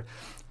the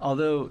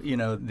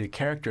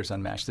characters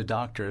on MASH, the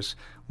doctors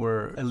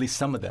were, at least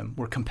some of them,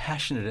 were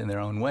compassionate in their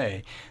own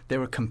way. They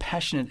were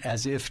compassionate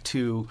as if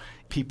to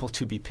people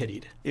to be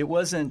pitied. It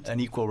wasn't an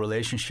equal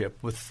relationship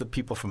with the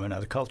people from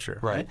another culture,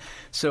 right?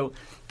 So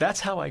that's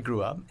how I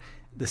grew up.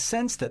 The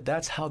sense that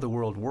that's how the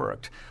world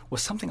worked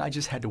was something I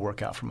just had to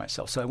work out for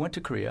myself. So I went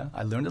to Korea.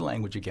 I learned the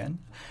language again.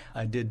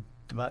 I did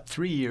about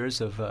 3 years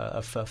of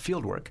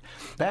field work.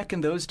 Back in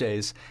those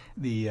days,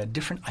 the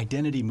different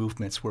identity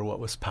movements were what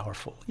was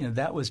powerful.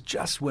 That was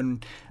just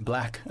when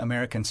Black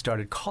Americans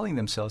started calling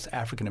themselves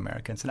African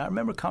Americans. And I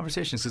remember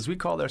conversations because we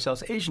called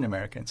ourselves Asian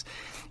Americans.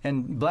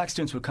 And Black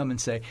students would come and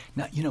say,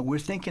 now, we're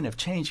thinking of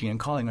changing and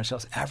calling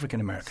ourselves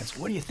African Americans.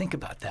 What do you think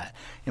about that?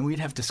 And we'd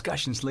have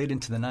discussions late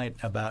into the night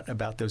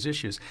about those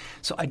issues.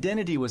 So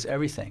identity was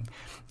everything.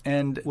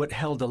 And what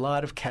held a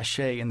lot of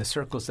cachet in the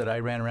circles that I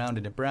ran around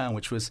in at Brown,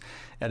 which was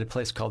at a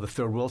place called the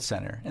Third World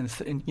Center. And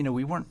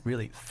we weren't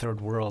really third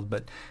world,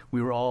 but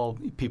we were all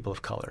people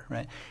of color,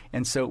 right?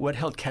 And so what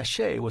held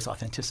cachet was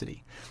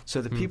authenticity.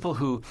 So the people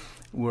who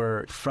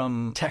were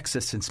from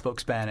Texas and spoke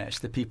Spanish,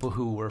 the people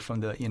who were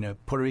from the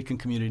Puerto Rican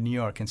community in New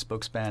York and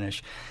spoke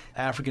Spanish,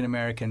 African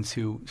Americans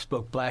who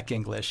spoke Black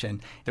English,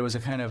 and there was a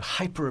kind of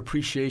hyper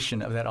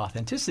appreciation of that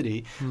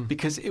authenticity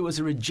because it was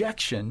a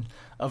rejection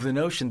of the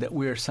notion that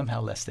we're somehow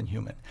less than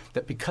human,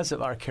 that because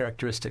of our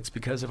characteristics,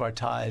 because of our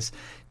ties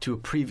to a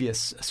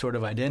previous sort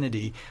of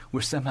identity,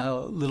 we're somehow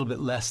a little bit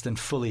less than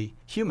fully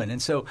human.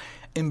 And so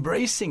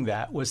embracing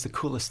that was the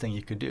coolest thing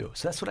you could do.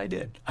 So that's what I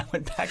did. I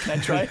went back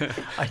and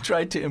I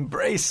tried to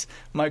embrace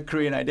my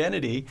Korean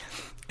identity.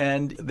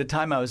 And the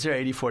time I was there,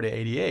 84 to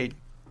 88,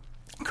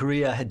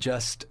 Korea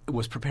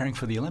was preparing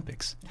for the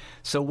Olympics.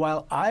 So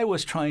while I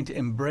was trying to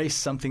embrace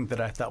something that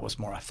I thought was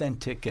more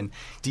authentic and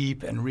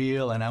deep and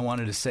real, and I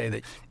wanted to say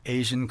that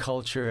Asian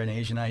culture and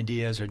Asian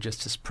ideas are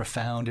just as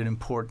profound and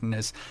important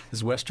as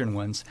Western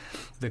ones,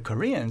 the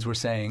Koreans were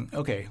saying,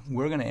 okay,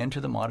 we're going to enter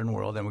the modern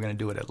world and we're going to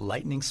do it at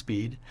lightning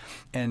speed.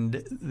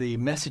 And the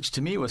message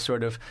to me was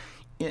sort of,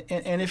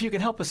 and if you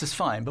can help us, it's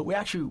fine. But we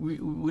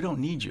don't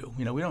need you.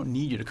 We don't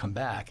need you to come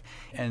back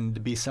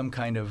and be some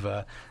kind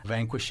of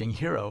vanquishing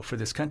hero for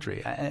this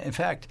country. In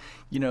fact,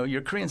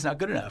 your Korean's not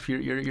good enough. You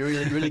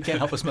really can't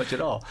help us much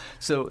at all.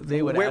 So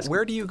they would ask.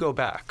 Where do you go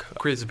back?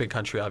 Korea's a big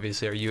country,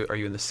 obviously. Are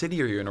you in the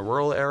city? Are you in a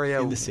rural area?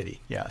 In the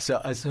city, yeah.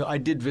 So I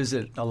did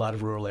visit a lot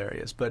of rural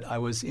areas, but I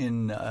was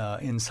in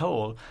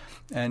Seoul,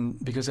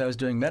 and because I was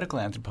doing medical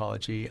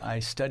anthropology, I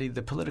studied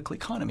the political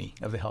economy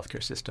of the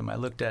healthcare system. I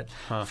looked at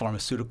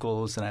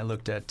pharmaceuticals, and I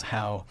looked at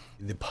how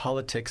the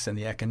politics and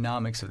the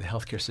economics of the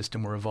healthcare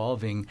system were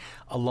evolving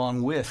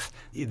along with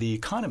the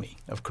economy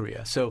of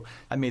Korea. So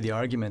I made the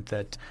argument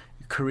that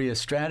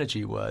Korea's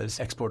strategy was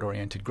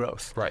export-oriented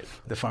growth. Right.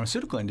 The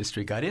pharmaceutical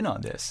industry got in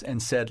on this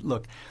and said,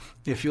 look,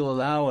 if you'll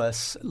allow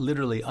us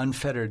literally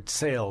unfettered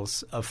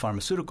sales of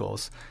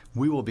pharmaceuticals,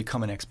 we will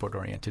become an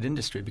export-oriented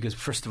industry because,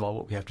 first of all,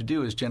 what we have to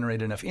do is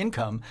generate enough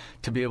income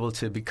to be able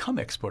to become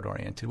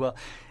export-oriented. Well,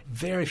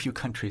 very few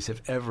countries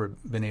have ever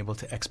been able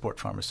to export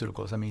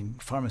pharmaceuticals. I mean,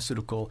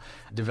 pharmaceutical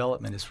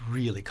development is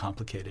really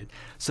complicated.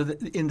 So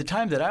in the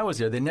time that I was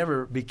there, they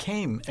never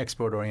became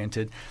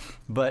export-oriented,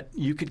 but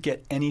you could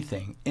get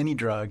anything, any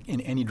drug, in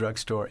any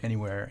drugstore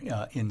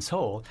anywhere in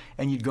Seoul,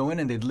 and you'd go in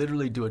and they'd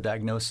literally do a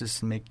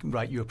diagnosis and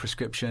write you a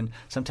prescription,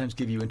 sometimes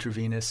give you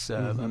intravenous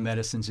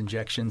medicines,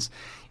 injections.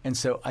 And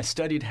so I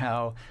studied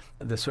how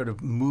the sort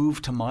of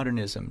move to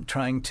modernism,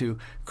 trying to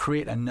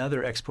create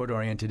another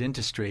export-oriented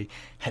industry,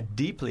 had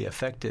deeply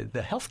affected the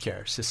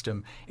healthcare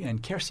system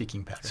and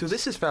care-seeking patterns. So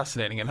this is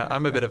fascinating, and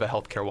I'm a bit of a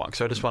healthcare wonk,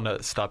 so I just want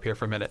to stop here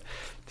for a minute.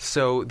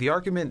 So the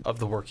argument of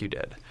the work you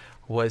did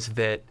was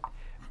that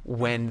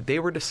when they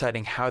were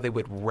deciding how they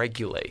would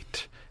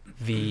regulate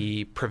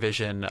the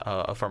provision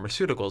of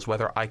pharmaceuticals,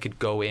 whether I could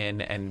go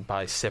in and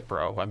buy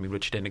Cipro, I mean,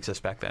 which didn't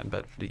exist back then,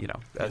 but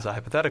as a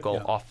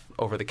hypothetical, off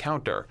over the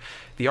counter,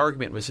 the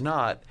argument was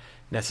not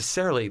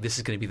necessarily this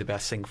is going to be the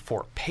best thing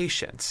for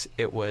patients.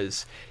 It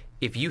was,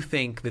 if you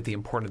think that the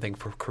important thing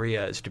for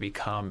Korea is to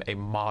become a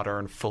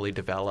modern, fully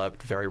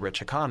developed, very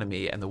rich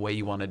economy, and the way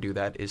you want to do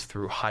that is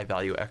through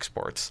high-value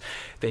exports,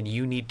 then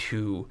you need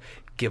to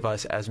give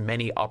us as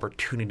many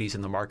opportunities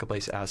in the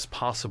marketplace as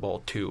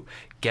possible to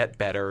get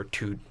better,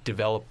 to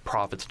develop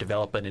profits,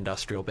 develop an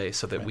industrial base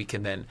so that we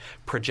can then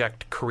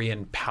project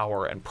Korean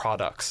power and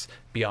products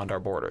beyond our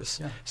borders.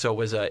 Yeah.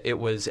 So it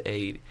was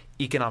a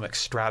economic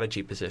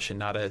strategy position,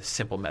 not a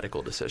simple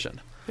medical decision.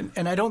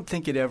 And I don't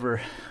think it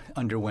ever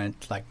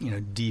underwent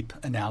deep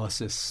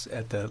analysis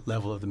at the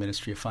level of the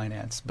Ministry of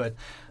Finance, but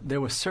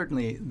there was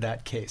certainly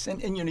that case.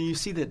 And you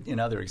see that in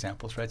other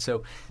examples, right?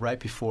 So right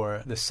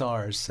before the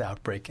SARS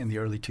outbreak in the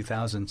early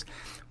 2000s,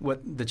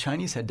 what the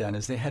Chinese had done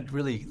is they had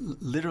really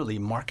literally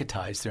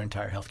marketized their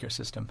entire healthcare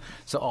system.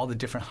 So all the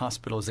different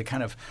hospitals, they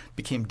kind of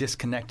became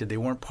disconnected. They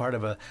weren't part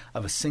of a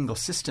single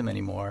system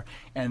anymore,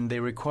 and they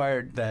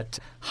required that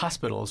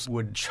hospitals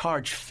would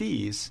charge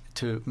fees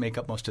to make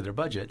up most of their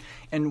budget.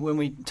 And when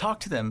we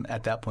talked to them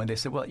at that point, they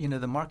said, well,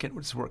 the market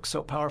works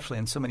so powerfully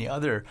in so many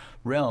other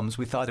realms,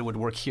 we thought it would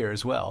work here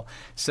as well.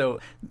 So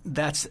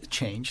that's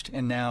changed.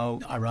 And now,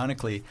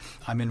 ironically,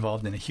 I'm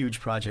involved in a huge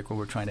project where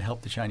we're trying to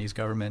help the Chinese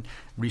government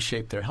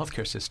reshape their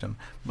healthcare system.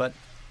 But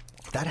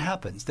that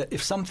happens, that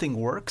if something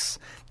works,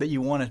 that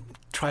you want to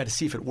try to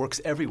see if it works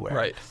everywhere.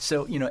 Right.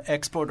 So,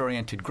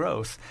 export-oriented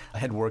growth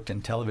had worked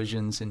in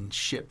televisions and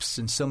ships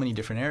and so many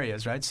different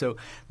areas, right? So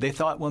they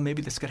thought, well,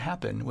 maybe this could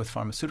happen with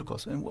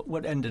pharmaceuticals. And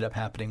what ended up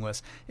happening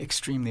was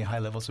extremely high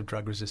levels of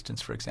drug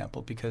resistance, for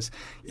example, because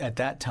at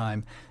that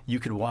time, you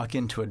could walk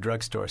into a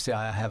drugstore, say,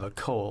 I have a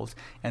cold,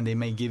 and they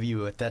may give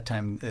you at that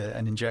time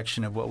an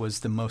injection of what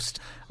was the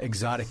most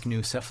exotic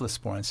new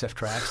cephalosporin,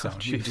 ceftriaxone.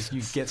 Oh,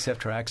 you get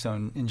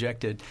ceftriaxone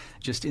injected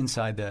just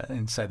inside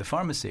the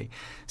pharmacy.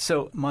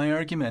 So my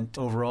argument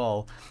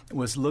overall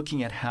was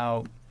looking at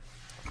how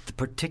the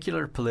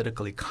particular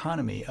political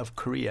economy of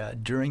Korea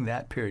during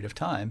that period of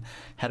time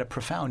had a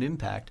profound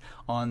impact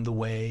on the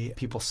way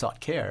people sought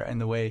care and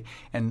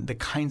the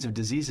kinds of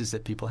diseases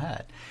that people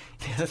had.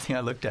 The other thing I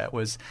looked at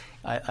was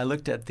I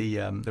looked at the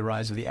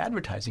rise of the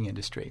advertising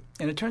industry.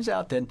 And it turns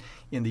out that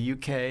in the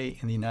UK,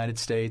 in the United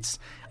States,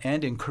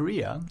 and in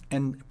Korea,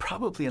 and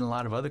probably in a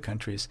lot of other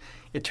countries,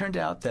 it turned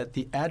out that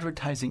the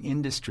advertising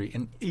industry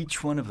in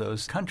each one of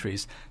those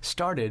countries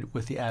started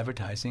with the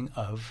advertising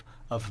of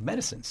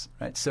medicines,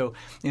 right? So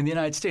in the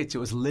United States, it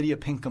was Lydia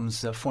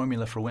Pinkham's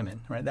formula for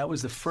women, right? That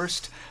was the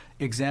first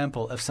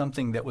example of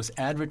something that was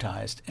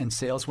advertised and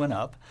sales went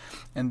up,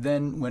 and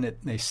then when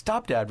they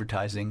stopped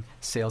advertising,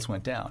 sales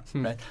went down,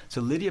 right?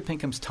 So Lydia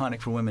Pinkham's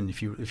tonic for women,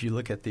 if you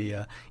look at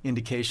the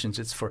indications,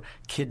 it's for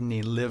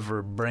kidney,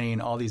 liver, brain,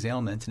 all these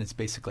ailments, and it's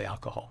basically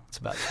alcohol. It's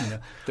about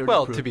 30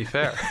 well, proof. To be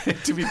fair,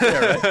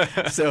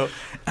 right? So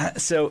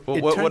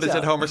what is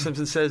it? Homer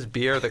Simpson says,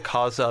 "Beer, the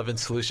cause of and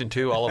solution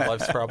to all of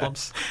life's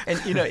problems."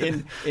 And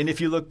and if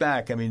you look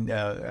back, I mean,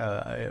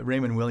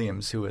 Raymond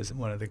Williams, who was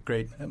one of the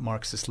great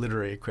Marxist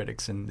literary critics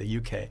in the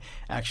UK,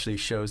 actually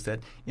shows that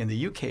in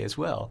the UK as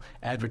well,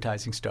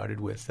 advertising started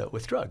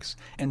with drugs.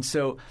 And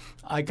so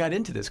I got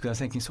into this because I was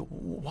thinking, so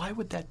why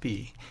would that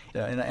be?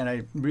 And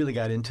I really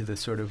got into the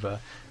sort of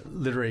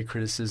literary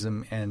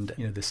criticism and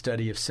the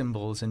study of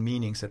symbols and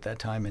meanings at that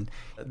time. And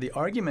the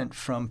argument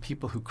from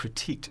people who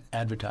critiqued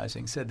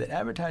advertising said that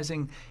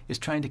advertising is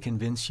trying to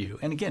convince you,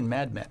 and again,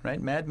 Mad Men,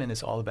 right? Mad Men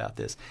is all about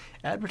this.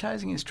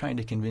 Advertising is trying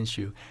to convince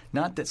you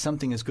not that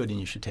something is good and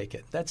you should take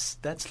it.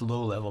 That's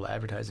low-level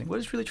advertising. What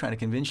it's really trying to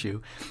convince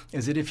you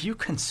is that if you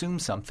consume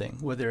something,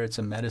 whether it's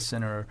a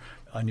medicine or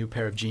a new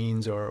pair of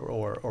jeans or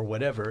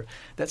whatever,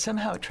 that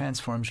somehow it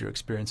transforms your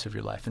experience of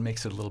your life and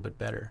makes it a little bit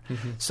better.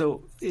 Mm-hmm.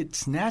 So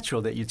it's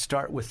natural that you'd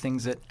start with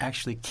things that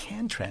actually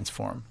can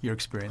transform your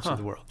experience of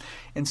the world.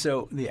 And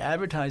so the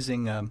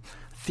advertising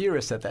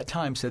theorists at that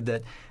time said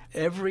that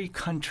every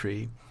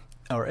country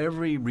or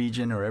every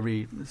region or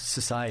every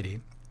society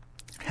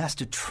has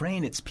to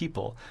train its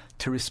people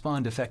to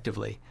respond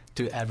effectively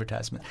to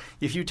advertisement.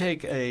 If you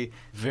take a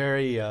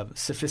very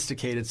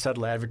sophisticated,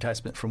 subtle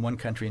advertisement from one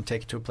country and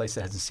take it to a place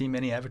that hasn't seen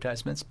many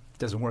advertisements, it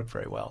doesn't work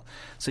very well.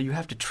 So you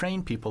have to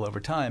train people over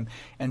time.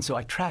 And so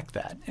I tracked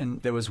that.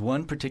 And there was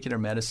one particular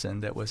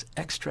medicine that was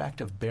extract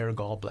of bear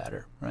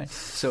gallbladder, right?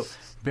 So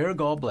bear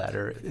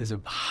gallbladder is a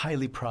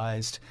highly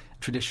prized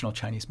traditional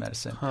Chinese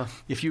medicine.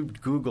 If you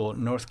Google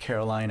North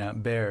Carolina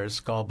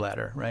bears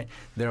gallbladder, right,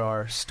 there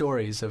are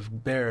stories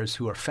of bears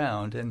who are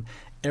found and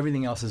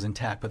everything else is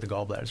intact, but the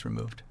gallbladder is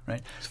removed,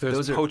 right? So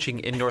there's poaching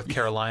in North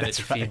Carolina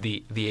to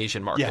feed the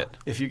Asian market. Yeah.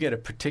 If you get a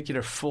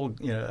particular full,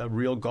 a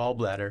real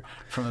gallbladder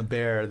from a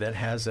bear that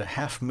has a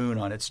half moon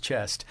on its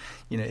chest,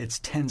 it's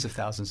tens of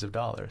thousands of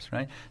dollars,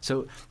 right?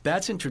 So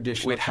that's in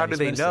traditional Wait, how do Chinese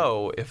they medicine.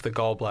 know if the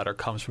gallbladder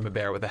comes from a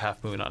bear with a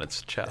half moon on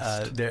its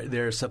chest?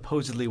 There are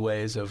supposedly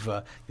ways of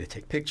they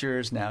take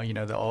pictures now.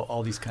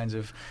 All these kinds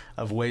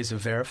of ways of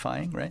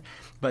verifying, right?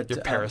 But You're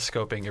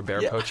periscoping your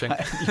bear poaching.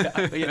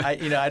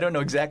 I don't know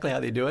exactly how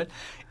they do it.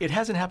 It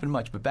hasn't happened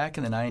much, but back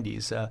in the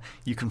 90s,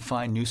 you can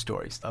find news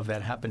stories of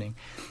that happening.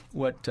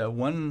 What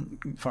one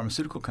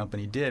pharmaceutical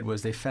company did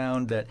was they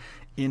found that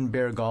in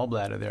bear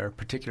gallbladder there are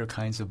particular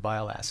kinds of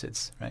bile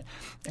acids, right?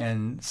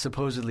 And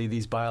supposedly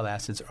these bile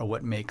acids are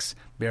what makes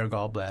bear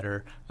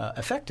gallbladder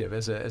effective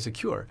as a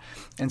cure.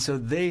 And so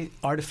they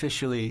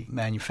artificially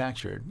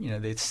manufactured,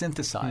 they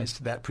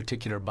synthesized that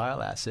particular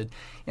bile acid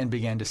and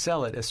began to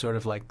sell it as sort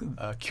of like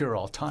a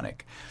cure-all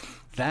tonic.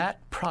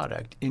 That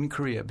product in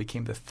Korea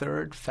became the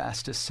third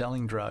fastest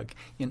selling drug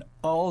in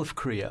all of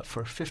Korea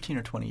for 15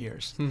 or 20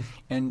 years.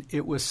 And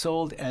it was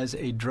sold as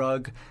a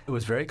drug. It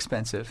was very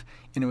expensive,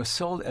 and it was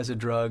sold as a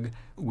drug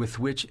with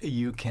which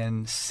you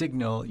can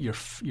signal your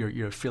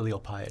filial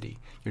piety,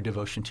 your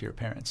devotion to your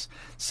parents.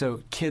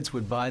 So kids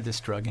would buy this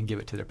drug and give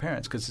it to their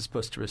parents because it's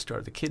supposed to restore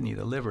the kidney,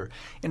 the liver.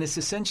 And it's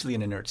essentially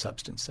an inert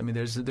substance. I mean,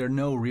 there's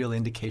no real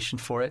indication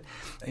for it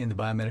in the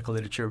biomedical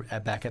literature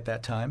back at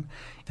that time.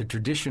 The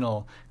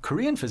traditional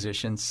Korean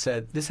physicians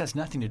said this has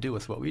nothing to do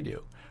with what we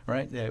do.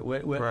 Right?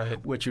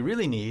 What you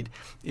really need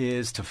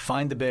is to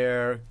find the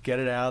bear, get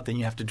it out, then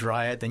you have to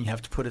dry it, then you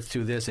have to put it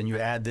through this, and you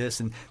add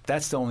this, and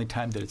that's the only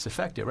time that it's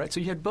effective, right?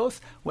 So you had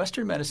both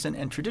Western medicine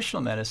and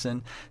traditional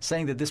medicine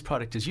saying that this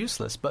product is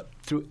useless, but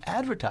through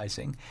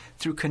advertising,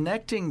 through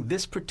connecting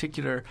this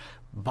particular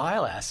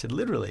bile acid,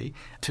 literally,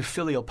 to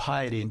filial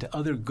piety and to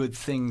other good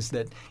things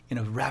that in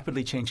a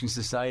rapidly changing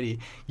society,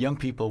 young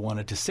people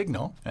wanted to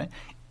signal, right?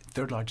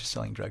 Third largest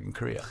selling drug in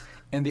Korea.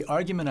 And the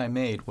argument I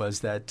made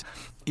was that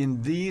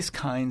in these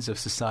kinds of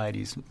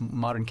societies,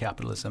 modern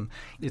capitalism,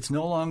 it's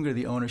no longer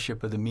the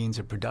ownership of the means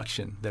of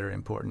production that are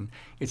important.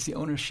 It's the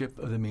ownership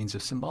of the means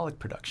of symbolic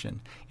production.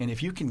 And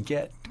if you can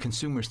get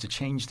consumers to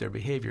change their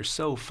behavior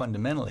so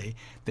fundamentally,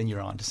 then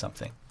you're on to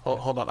something.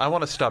 Hold on. I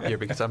want to stop here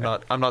because I'm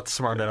not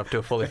smart enough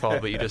to fully follow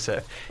what you just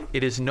said.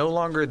 It is no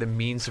longer the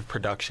means of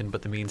production,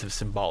 but the means of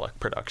symbolic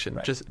production.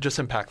 Right. Just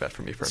unpack that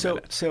for me for a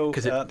minute.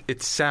 Because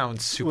it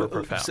sounds super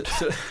profound.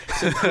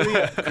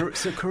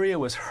 So Korea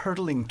was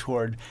hurtling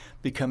toward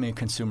becoming a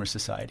consumer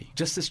society,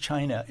 just as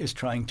China is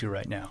trying to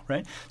right now,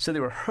 right? So they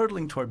were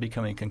hurtling toward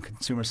becoming a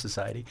consumer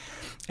society.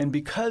 And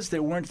because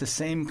there weren't the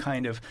same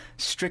kind of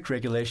strict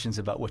regulations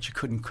about what you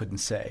could and couldn't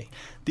say,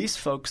 these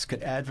folks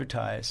could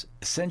advertise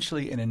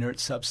essentially an inert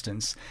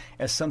substance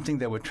as something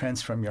that would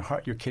transform your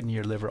heart, your kidney,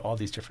 your liver, all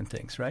these different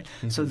things, right?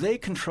 Mm-hmm. So they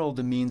controlled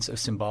the means of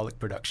symbolic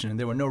production, and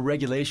there were no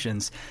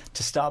regulations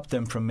to stop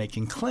them from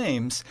making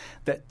claims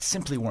that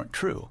simply weren't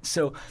true.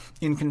 So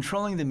in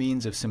controlling the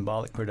means of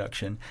symbolic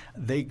production,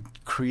 they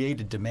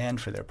created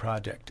demand for their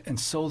product and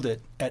sold it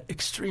at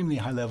extremely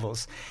high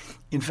levels.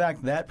 In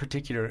fact, that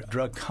particular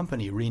drug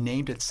company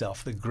renamed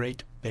itself the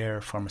Great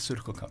Bear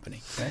Pharmaceutical Company.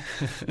 Right?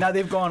 Now,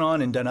 they've gone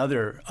on and done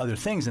other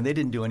things, and they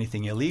didn't do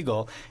anything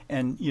illegal.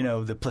 And,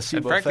 the placebo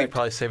and frankly, effect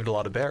probably saved a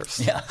lot of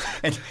bears. Yeah.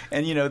 And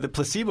the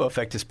placebo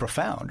effect is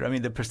profound. I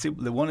mean,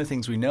 one of the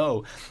things we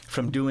know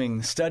from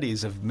doing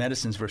studies of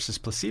medicines versus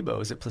placebo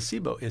is that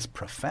placebo is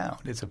profound.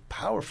 It's a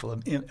powerful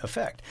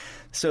effect.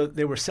 So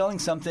they were selling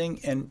something,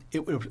 and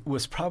it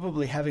was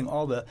probably having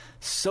all the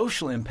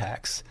social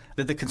impacts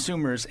that the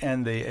consumers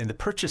and the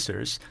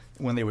purchasers,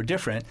 when they were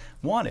different,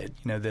 wanted.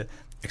 The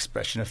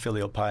expression of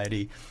filial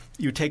piety.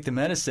 You take the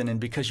medicine, and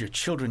because your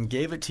children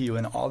gave it to you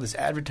and all this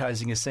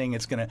advertising is saying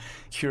it's going to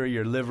cure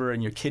your liver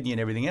and your kidney and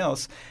everything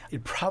else,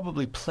 it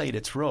probably played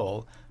its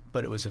role,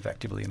 but it was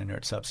effectively an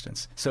inert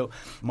substance. So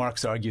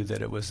Marx argued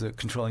that it was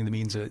controlling the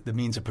means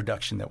of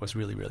production that was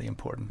really, really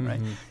important. Mm-hmm.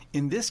 Right?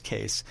 In this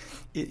case,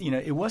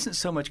 it wasn't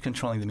so much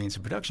controlling the means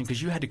of production because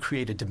you had to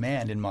create a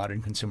demand in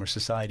modern consumer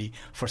society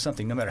for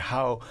something. No matter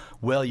how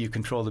well you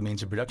control the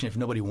means of production, if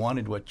nobody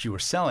wanted what you were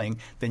selling,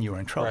 then you were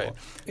in trouble. Right.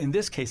 In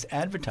this case,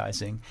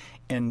 advertising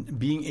and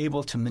being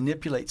able to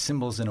manipulate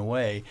symbols in a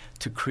way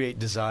to create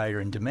desire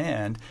and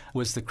demand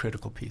was the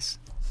critical piece.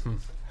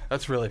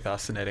 That's really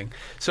fascinating.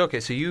 So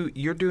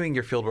you're doing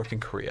your fieldwork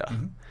in Korea,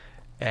 mm-hmm.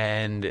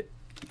 and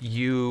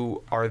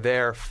you are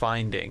there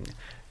finding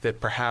that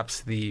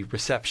perhaps the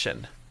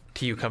reception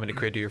to you coming to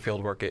Korea to do your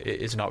field work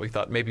is not what we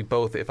thought. Maybe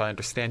both, if I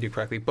understand you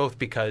correctly, both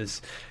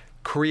because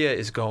Korea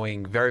is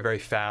going very, very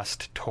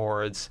fast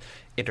towards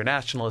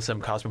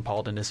internationalism,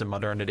 cosmopolitanism,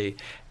 modernity,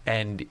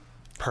 and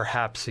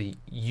perhaps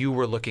you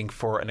were looking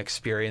for an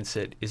experience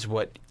that is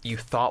what you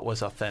thought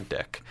was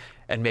authentic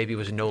and maybe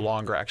was no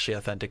longer actually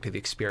authentic to the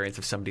experience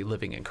of somebody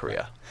living in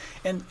Korea.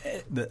 And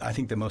I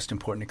think the most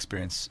important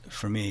experience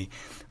for me,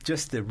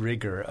 just the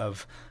rigor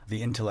of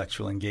the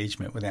intellectual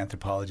engagement with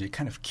anthropology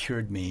kind of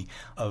cured me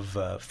of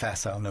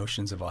facile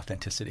notions of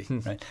authenticity.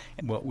 Right?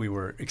 And what we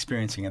were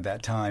experiencing at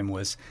that time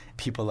was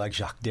people like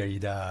Jacques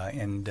Derrida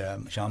and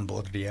Jean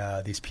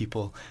Baudrillard, these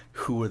people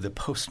who were the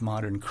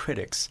postmodern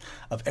critics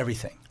of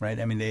everything. Right?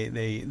 I mean,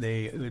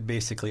 they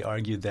basically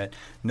argued that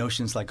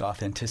notions like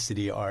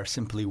authenticity are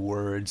simply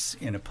words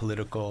in a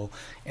political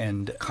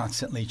and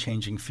constantly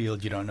changing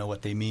field. You don't know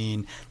what they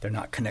mean. They're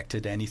not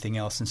connected to anything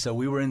else. And so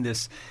we were in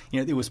this,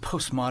 it was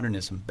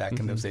postmodernism back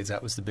in those days.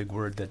 That was the big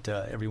word that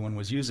everyone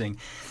was using.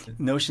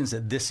 Notions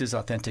that this is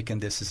authentic and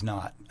this is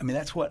not. I mean,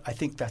 I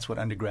think that's what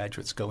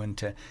undergraduates go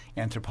into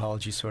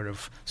anthropology sort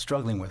of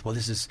struggling with. Well,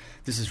 this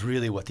is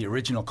really what the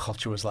original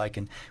culture was like,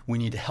 and we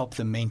need to help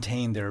them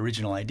maintain their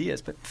original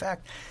ideas. But in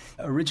fact,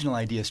 original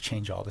ideas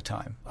change all the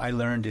time. I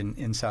learned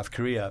in South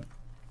Korea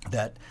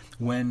that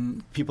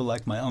when people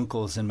like my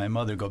uncles and my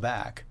mother go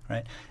back,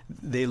 right,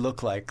 they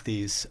look like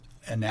these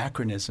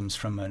anachronisms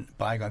from a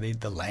bygone.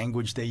 The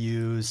language they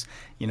use,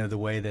 the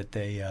way that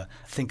they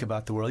think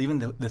about the world, even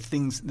the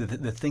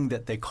thing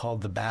that they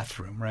called the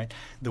bathroom, right?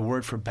 The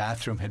word for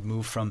bathroom had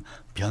moved from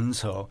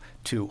byunso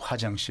to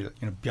화장실.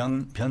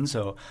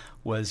 byunso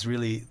was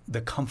really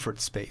the comfort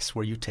space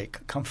where you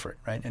take comfort,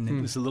 right? And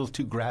it was a little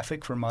too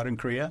graphic for modern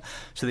Korea,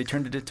 so they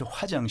turned it into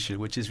화장실,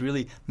 which is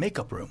really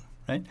makeup room.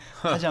 Right?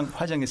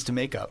 화장 is to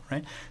make up,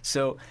 right?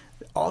 So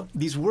all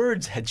these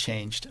words had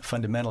changed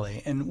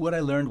fundamentally. And what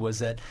I learned was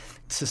that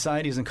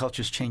societies and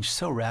cultures change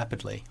so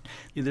rapidly.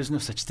 There's no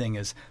such thing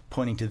as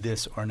pointing to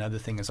this or another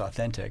thing as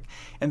authentic.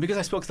 And because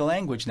I spoke the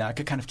language now, I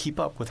could kind of keep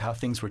up with how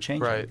things were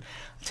changing. Right.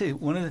 I'll tell you,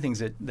 one of the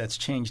things that's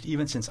changed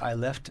even since I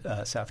left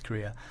South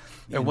Korea.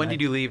 And when did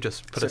you leave?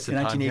 Just put us in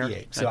time here.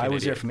 1988. So I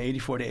was there from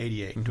 84 to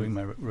 88 doing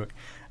my work.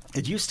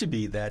 It used to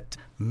be that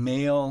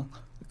male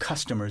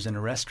customers in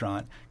a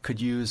restaurant could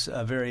use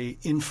a very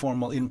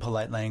informal,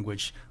 impolite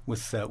language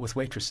with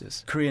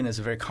waitresses. Korean is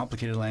a very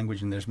complicated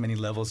language, and there's many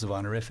levels of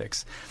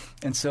honorifics.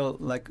 And so,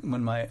 like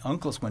when my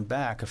uncles went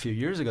back a few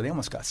years ago, they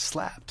almost got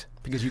slapped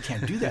because you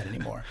can't do that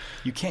anymore.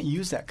 You can't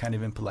use that kind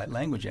of impolite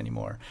language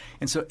anymore.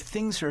 And so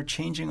things are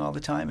changing all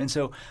the time. And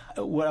so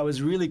what I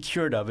was really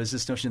cured of is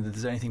this notion that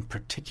there's anything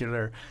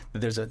particular, that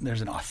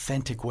there's an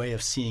authentic way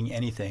of seeing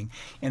anything.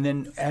 And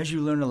then as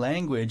you learn a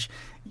language,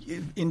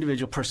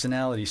 individual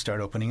personalities start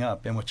opening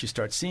up. And what you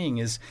start seeing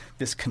is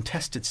this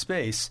contested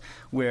space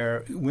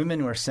where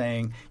women were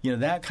saying,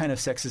 that kind of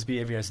sexist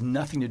behavior has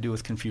nothing to do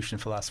with Confucian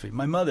philosophy.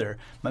 My mother,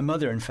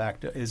 in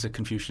fact, is a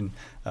Confucian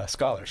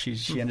scholar.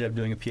 She ended up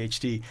doing a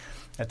PhD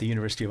at the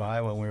University of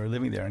Iowa when we were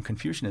living there in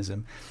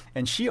Confucianism.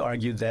 And she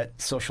argued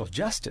that social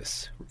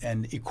justice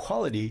and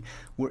equality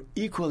were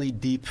equally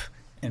deep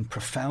and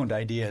profound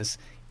ideas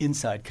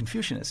inside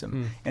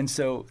Confucianism. And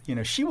so,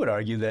 she would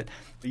argue that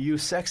you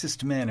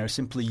sexist men are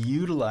simply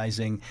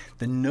utilizing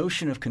the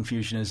notion of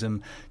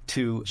Confucianism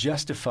to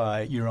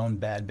justify your own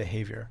bad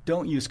behavior.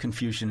 Don't use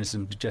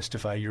Confucianism to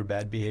justify your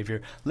bad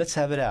behavior. Let's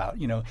have it out.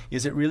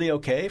 Is it really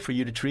okay for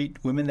you to treat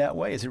women that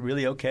way? Is it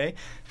really okay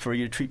for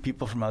you to treat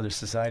people from other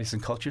societies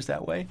and cultures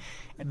that way?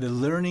 The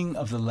learning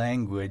of the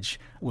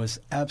language was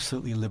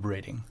absolutely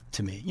liberating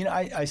to me.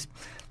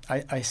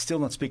 I still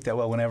don't speak that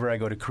well. Whenever I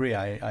go to Korea,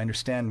 I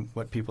understand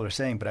what people are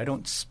saying, but I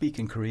don't speak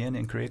in Korea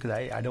because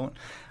I don't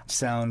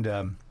sound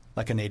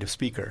like a native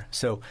speaker.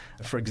 So,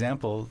 for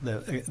example,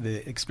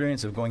 the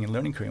experience of going and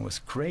learning Korean was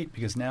great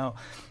because now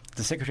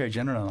the Secretary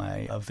General and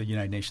I of the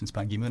United Nations,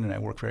 Ban Ki-moon, and I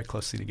work very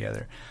closely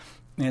together.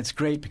 And it's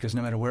great because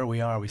no matter where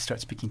we are, we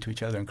start speaking to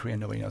each other in Korean.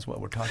 Nobody knows what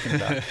we're talking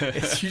about.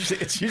 It's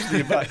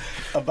usually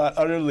about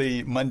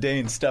utterly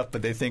mundane stuff,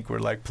 but they think we're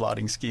like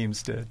plotting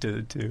schemes to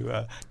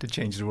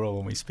change the world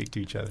when we speak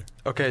to each other.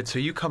 Okay, so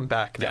you come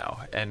back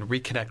now and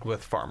reconnect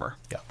with Farmer.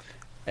 Yeah.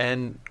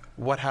 And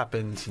what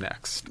happens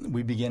next?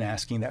 We begin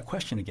asking that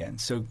question again.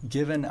 So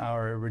given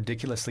our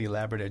ridiculously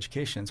elaborate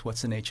educations,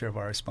 what's the nature of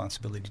our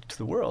responsibility to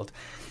the world?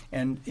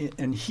 And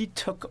he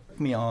took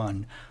me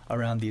on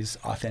around these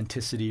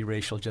authenticity,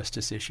 racial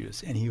justice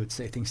issues. And he would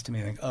say things to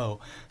me like,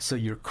 oh, so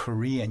you're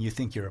Korean, you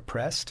think you're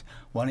oppressed?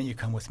 Why don't you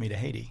come with me to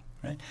Haiti?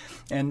 Right?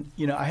 And,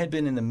 I had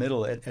been in the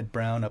middle at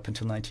Brown up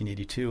until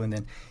 1982, and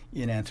then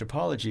in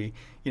anthropology,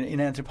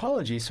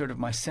 sort of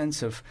my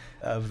sense of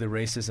the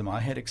racism I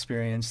had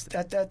experienced,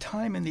 at that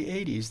time in the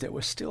 80s, there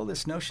was still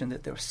this notion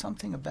that there was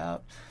something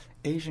about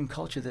Asian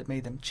culture that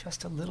made them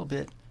just a little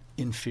bit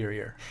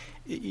inferior.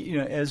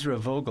 Ezra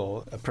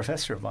Vogel, a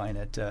professor of mine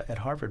at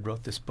Harvard,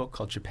 wrote this book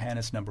called Japan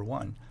is Number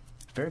One.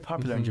 very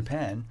popular in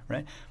Japan,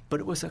 right? But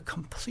it was a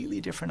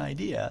completely different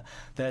idea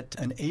that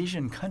an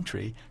Asian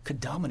country could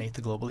dominate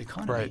the global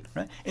economy,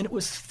 right? And it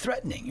was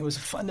threatening. It was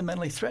a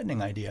fundamentally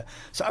threatening idea.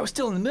 So I was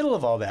still in the middle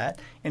of all that,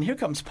 and here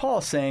comes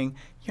Paul saying,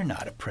 "You're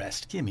not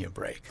oppressed. Give me a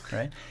break,"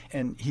 right?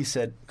 And he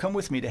said, "Come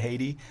with me to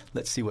Haiti.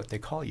 Let's see what they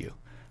call you,"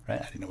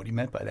 right? I didn't know what he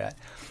meant by that.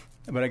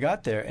 But I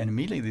got there, and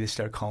immediately they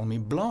started calling me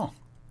blanc.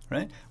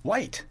 Right?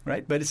 White,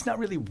 right? But it's not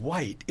really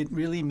white. It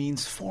really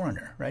means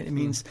foreigner, right? It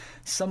means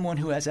someone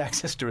who has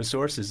access to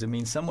resources. It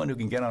means someone who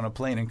can get on a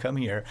plane and come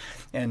here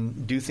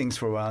and do things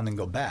for a while and then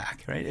go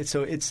back, right?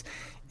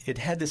 It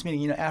had this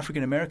meaning.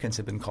 African Americans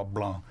have been called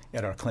blanc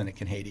at our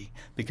clinic in Haiti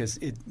because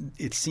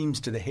it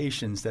seems to the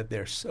Haitians that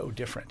they're so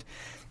different.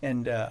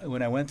 And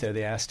when I went there,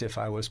 they asked if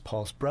I was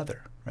Paul's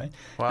brother, right?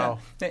 Wow.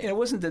 Now, it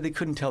wasn't that they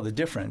couldn't tell the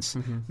difference,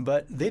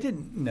 but they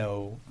didn't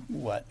know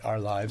what our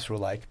lives were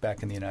like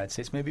back in the United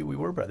States. Maybe we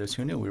were brothers.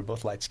 Who knew? We were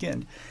both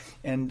light-skinned.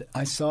 And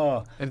I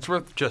saw... And it's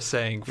worth just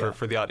saying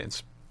for the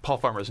audience, Paul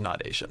Farmer is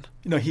not Asian.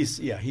 No, he's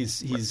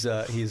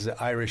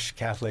Irish,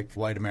 Catholic,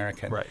 white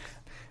American. Right.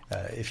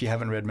 If you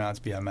haven't read Mountains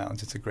Beyond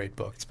Mountains, it's a great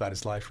book. It's about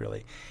his life,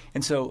 really.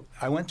 And so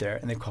I went there,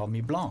 and they called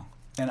me blanc.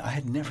 And I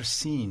had never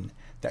seen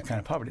that kind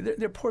of poverty.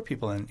 There are poor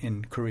people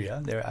in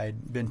Korea. I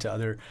had been to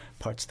other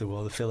parts of the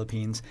world, the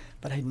Philippines,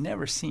 but I'd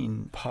never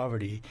seen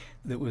poverty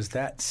that was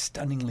that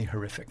stunningly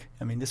horrific.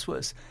 I mean, this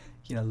was,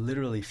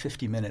 literally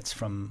 50 minutes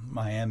from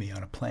Miami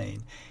on a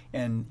plane.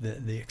 And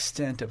the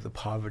extent of the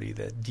poverty,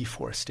 the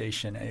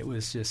deforestation, it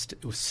was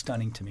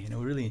stunning to me. And it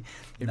really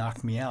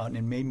knocked me out, and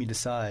it made me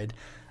decide,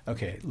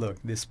 okay, look,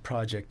 this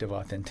project of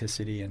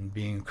authenticity and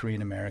being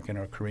Korean American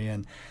or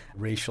Korean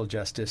racial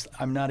justice,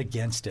 I'm not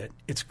against it.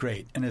 It's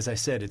great. And as I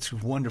said, it's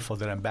wonderful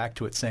that I'm back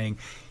to it saying,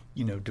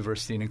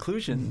 diversity and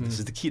inclusion, this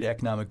is the key to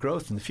economic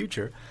growth in the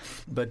future.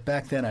 But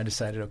back then I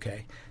decided,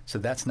 okay, so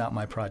that's not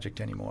my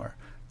project anymore.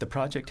 The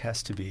project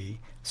has to be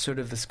sort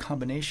of this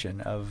combination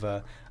of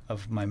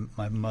my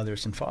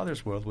mother's and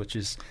father's world, which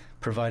is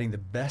providing the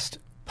best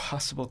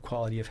possible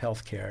quality of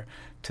health care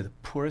to the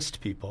poorest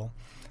people,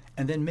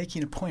 and then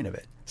making a point of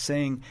it,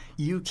 saying,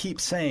 you keep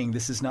saying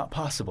this is not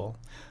possible,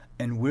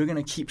 and we're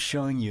going to keep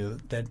showing you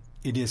that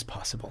it is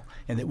possible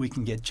and that we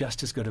can get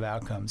just as good of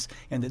outcomes,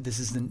 and that this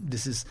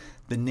is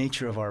the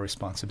nature of our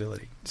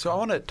responsibility. So I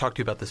want to talk to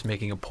you about this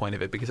making a point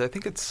of it, because I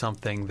think it's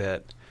something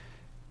that,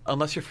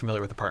 unless you're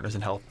familiar with the Partners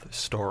in Health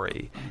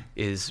story,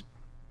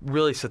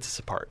 really sets us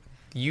apart.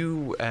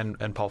 You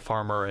and Paul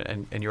Farmer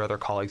and your other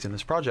colleagues in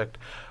this project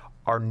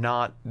are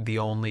not the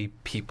only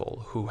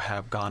people who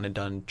have gone and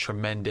done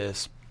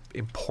tremendous,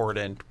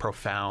 important,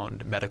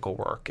 profound medical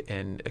work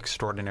in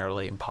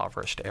extraordinarily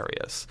impoverished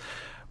areas.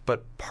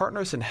 But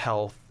Partners in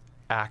Health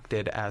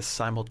acted as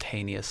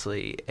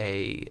simultaneously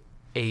an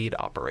aid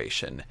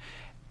operation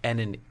and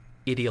an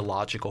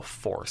ideological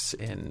force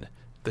in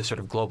the sort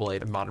of global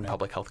aid and modern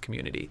public health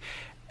community.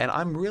 And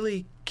I'm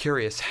really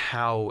curious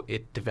how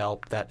it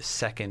developed that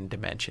second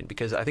dimension,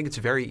 because I think it's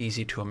very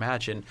easy to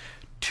imagine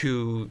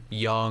two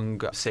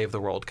young, save the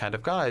world kind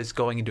of guys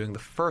going and doing the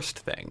first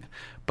thing.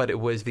 But it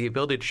was the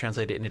ability to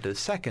translate it into the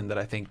second that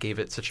I think gave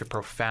it such a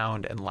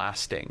profound and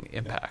lasting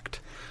impact.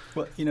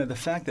 Well, the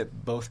fact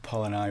that both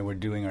Paul and I were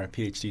doing our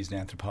PhDs in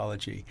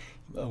anthropology,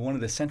 one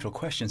of the central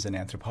questions in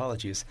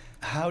anthropology is,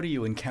 how do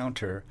you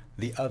encounter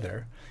the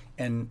other,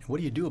 and what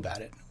do you do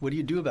about it? What do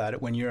you do about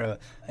it when you're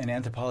an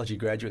anthropology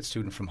graduate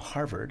student from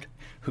Harvard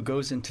who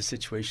goes into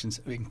situations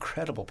of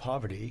incredible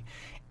poverty,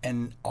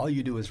 and all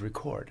you do is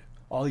record?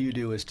 All you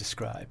do is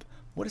describe.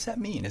 What does that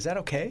mean? Is that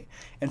okay?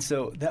 And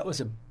so that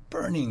was a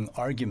burning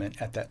argument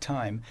at that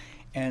time.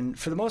 And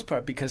for the most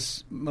part,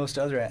 because most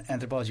other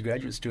anthropology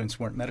graduate students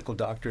weren't medical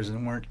doctors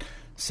and weren't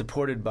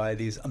supported by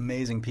these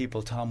amazing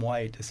people, Tom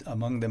White is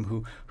among them,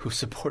 who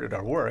supported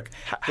our work.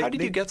 How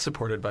did you get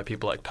supported by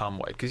people like Tom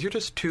White? Because you're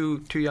just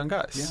two young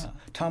guys. Yeah.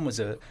 Tom was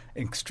an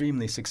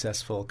extremely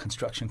successful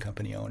construction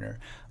company owner,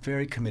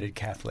 very committed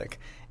Catholic,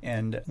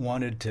 and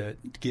wanted to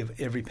give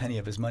every penny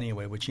of his money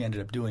away, which he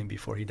ended up doing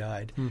before he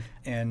died.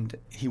 And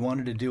he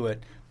wanted to do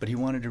it, but he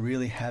wanted to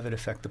really have it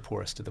affect the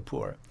poorest of the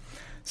poor.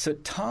 So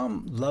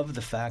Tom loved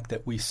the fact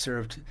that we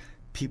served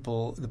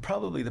people,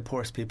 probably the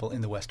poorest people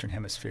in the Western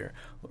Hemisphere,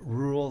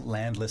 rural,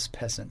 landless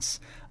peasants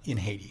in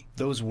Haiti.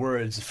 Those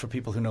words, for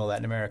people who know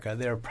Latin America,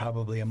 they're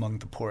probably among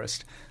the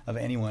poorest of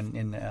anyone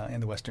in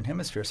the Western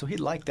Hemisphere. So he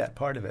liked that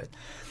part of it.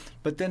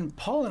 But then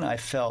Paul and I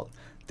felt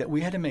that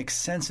we had to make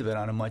sense of it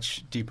on a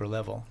much deeper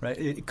level, right?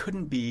 It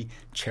couldn't be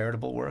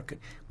charitable work.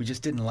 We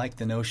just didn't like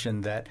the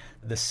notion that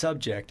the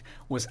subject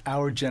was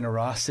our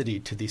generosity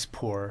to these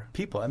poor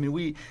people. I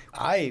mean,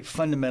 I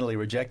fundamentally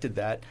rejected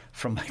that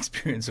from my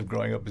experience of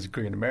growing up as a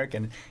Korean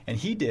American, and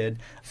he did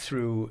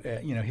through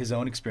his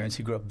own experience.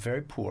 He grew up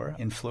very poor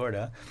in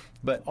Florida,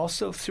 but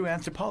also through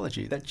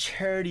anthropology, that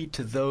charity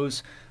to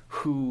those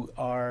who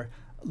are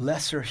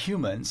lesser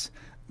humans.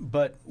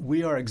 But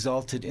we are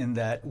exalted in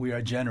that we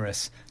are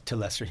generous to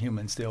lesser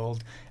humans. The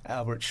old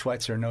Albert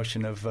Schweitzer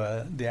notion of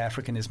the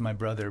African is my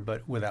brother,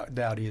 but without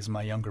doubt he is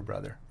my younger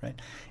brother, right?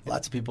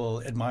 Lots of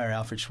people admire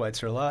Alfred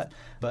Schweitzer a lot,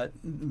 but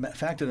the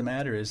fact of the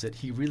matter is that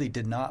he really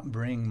did not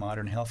bring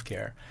modern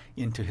healthcare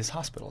into his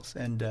hospitals.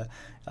 And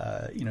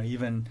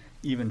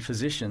even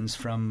physicians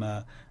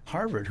from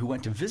Harvard who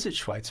went to visit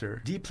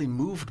Schweitzer, deeply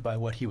moved by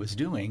what he was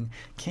doing,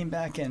 came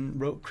back and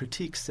wrote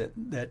critiques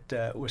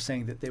that were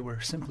saying that they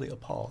were simply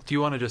appalled. Do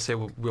you want to just say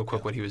real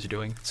quick what he was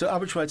doing? So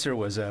Albert Schweitzer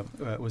was a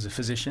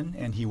physician,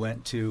 and he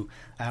went to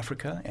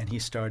Africa and he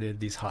started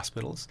these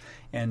hospitals.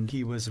 And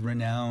he was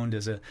renowned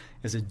as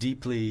a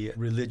deeply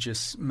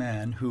religious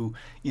man who,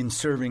 in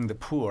serving the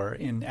poor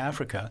in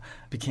Africa,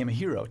 became a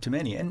hero to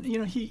many. And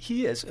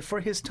he is,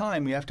 for his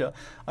time. We have to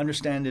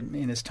understand him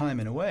in his time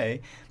in a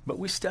way. But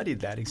we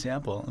studied that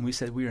example, and we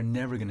said we are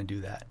never going to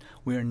do that.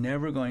 We are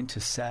never going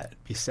to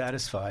be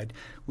satisfied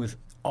with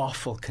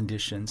awful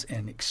conditions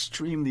and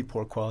extremely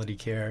poor quality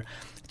care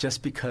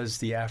just because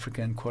the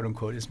African,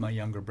 quote-unquote, is my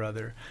younger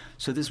brother.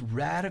 So this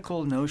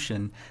radical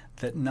notion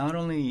that not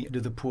only do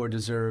the poor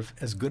deserve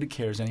as good a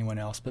care as anyone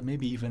else, but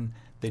maybe even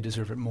they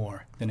deserve it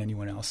more than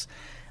anyone else.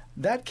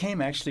 That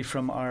came actually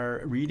from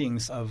our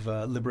readings of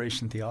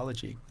liberation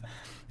theology.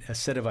 A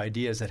set of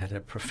ideas that had a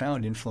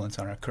profound influence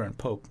on our current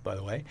Pope, by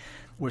the way,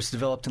 was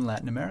developed in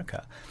Latin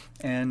America.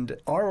 And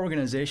our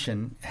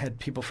organization had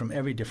people from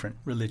every different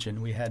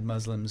religion. We had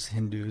Muslims,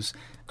 Hindus,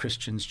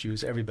 Christians,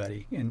 Jews,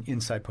 everybody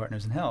inside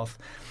Partners in Health.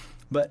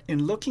 But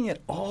in looking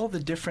at all the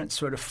different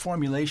sort of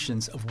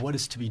formulations of what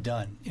is to be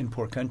done in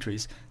poor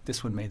countries,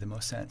 this one made the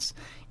most sense.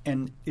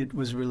 And it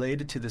was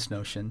related to this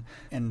notion,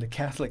 and the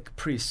Catholic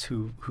priests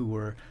who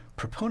were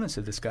proponents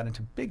of this got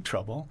into big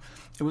trouble.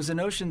 It was the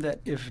notion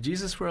that if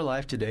Jesus were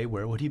alive today,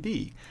 where would he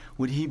be?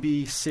 Would he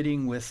be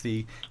sitting with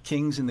the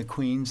kings and the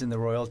queens and the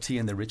royalty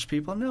and the rich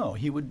people? No,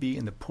 he would be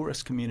in the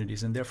poorest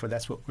communities, and therefore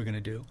that's what we're going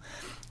to do.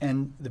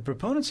 And the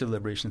proponents of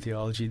liberation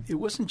theology, it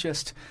wasn't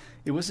just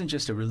a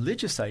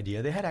religious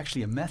idea. They had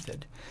actually a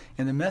method,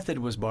 and the method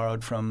was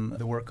borrowed from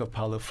the work of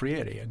Paulo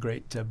Freire, a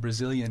great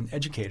Brazilian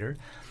educator,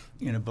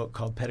 in a book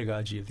called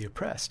Pedagogy of the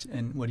Oppressed.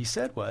 And what he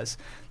said was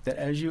that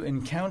as you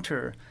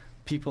encounter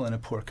people in a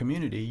poor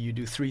community, you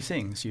do three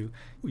things. You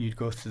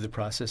go through the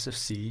process of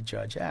see,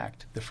 judge,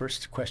 act. The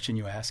first question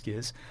you ask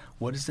is,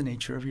 what is the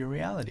nature of your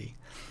reality?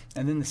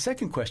 And then the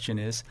second question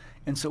is,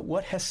 and so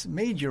what has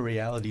made your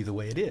reality the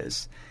way it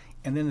is?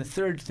 And then the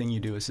third thing you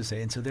do is to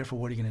say, and so therefore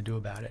what are you going to do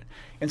about it?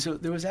 And so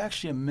there was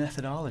actually a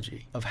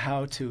methodology of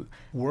how to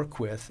work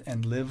with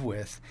and live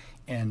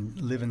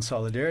in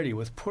solidarity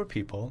with poor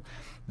people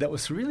that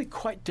was really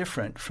quite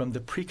different from the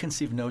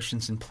preconceived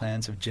notions and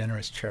plans of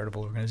generous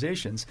charitable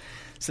organizations.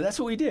 So that's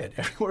what we did.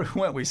 Everywhere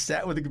we went, we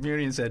sat with the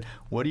community and said,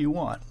 what do you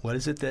want? What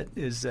is it that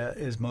is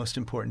most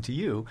important to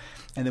you?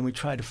 And then we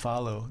tried to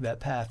follow that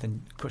path.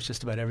 And of course,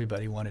 just about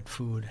everybody wanted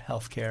food,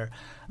 health care,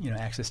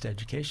 access to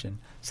education.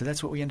 So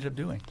that's what we ended up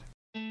doing.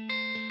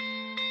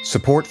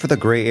 Support for the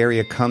gray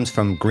area comes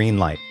from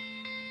Greenlight.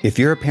 If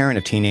you're a parent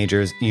of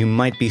teenagers, you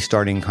might be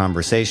starting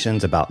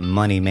conversations about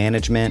money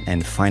management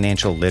and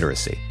financial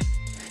literacy.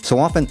 So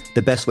often,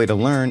 the best way to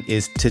learn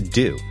is to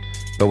do.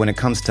 But when it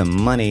comes to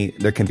money,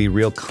 there can be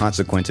real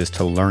consequences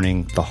to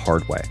learning the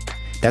hard way.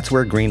 That's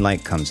where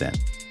Greenlight comes in.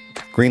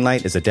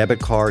 Greenlight is a debit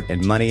card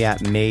and money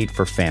app made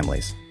for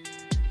families.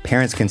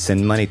 Parents can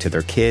send money to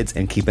their kids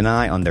and keep an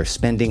eye on their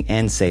spending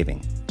and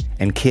saving.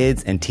 And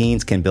kids and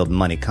teens can build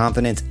money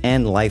confidence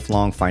and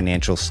lifelong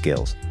financial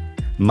skills.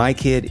 My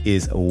kid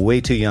is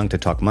way too young to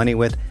talk money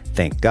with,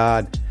 thank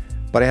God,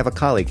 but I have a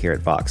colleague here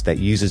at Vox that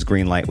uses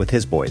Greenlight with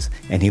his boys,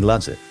 and he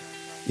loves it.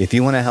 If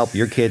you want to help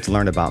your kids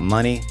learn about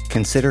money,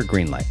 consider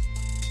Greenlight.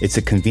 It's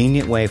a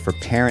convenient way for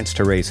parents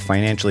to raise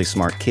financially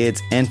smart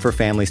kids and for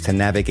families to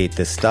navigate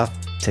this stuff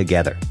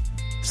together.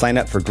 Sign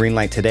up for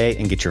Greenlight today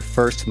and get your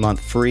first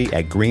month free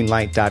at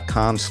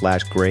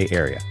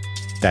greenlight.com/grayarea.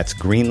 That's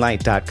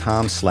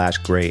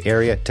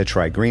greenlight.com/grayarea to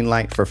try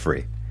Greenlight for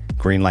free.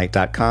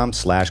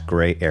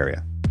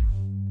 greenlight.com/grayarea.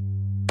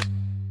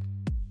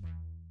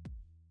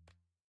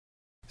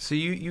 So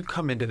you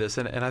come into this,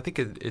 and I think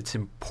it's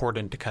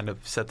important to kind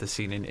of set the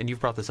scene, and you've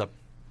brought this up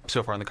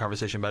so far in the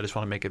conversation, but I just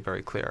want to make it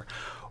very clear.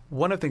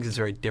 One of the things that's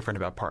very different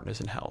about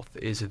Partners in Health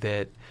is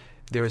that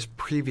there was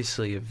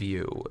previously a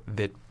view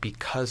that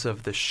because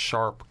of the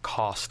sharp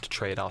cost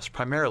trade-offs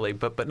primarily,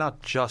 but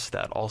not just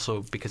that,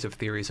 also because of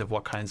theories of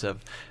what kinds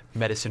of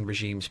medicine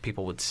regimes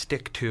people would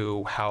stick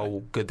to,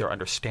 how good their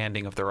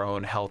understanding of their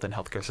own health and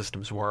healthcare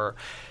systems were,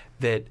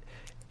 that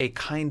a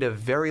kind of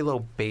very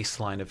low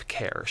baseline of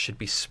care should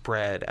be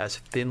spread as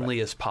thinly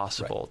as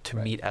possible to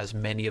meet as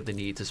many of the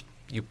needs as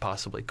you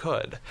possibly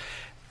could.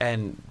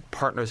 And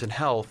Partners in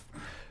Health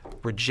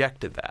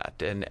rejected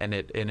that, and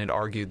it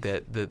argued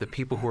that the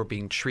people who were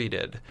being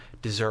treated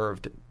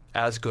deserved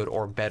as good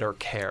or better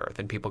care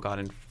than people got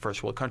in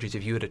first world countries.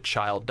 If you had a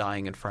child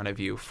dying in front of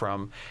you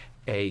from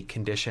a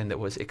condition that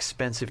was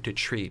expensive to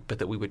treat but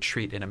that we would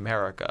treat in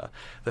America,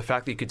 the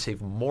fact that you could save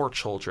more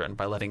children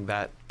by letting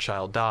that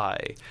child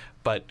die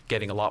but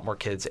getting a lot more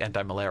kids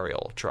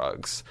anti-malarial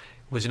drugs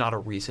was not a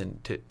reason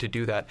to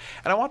do that.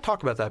 And I want to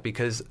talk about that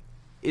because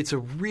it's a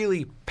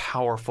really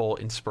powerful,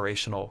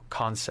 inspirational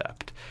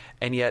concept.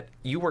 And yet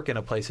you work in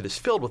a place that is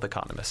filled with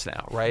economists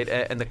now, right?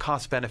 And the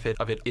cost benefit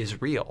of it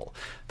is real.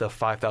 The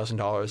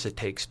 $5,000 it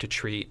takes to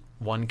treat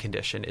one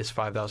condition is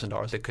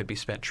 $5,000 that could be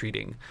spent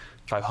treating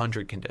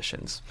 500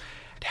 conditions.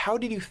 How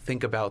did you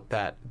think about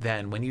that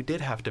then when you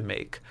did have to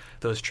make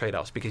those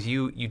trade-offs? Because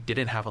you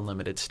didn't have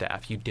unlimited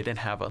staff. You didn't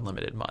have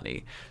unlimited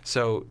money.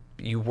 So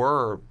you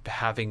were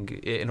having,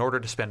 in order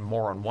to spend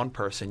more on one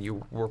person,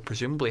 you were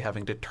presumably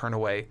having to turn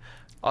away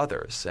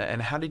others.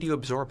 And how did you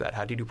absorb that?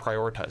 How did you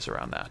prioritize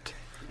around that?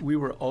 We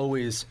were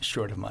always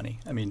short of money.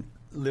 I mean,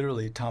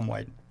 literally, Tom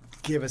White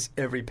gave us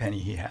every penny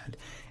he had,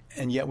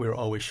 and yet we were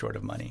always short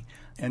of money.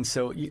 And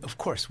so, of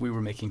course, we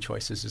were making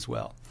choices as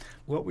well.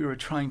 What we were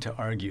trying to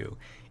argue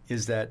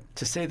is that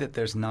to say that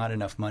there's not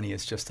enough money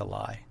is just a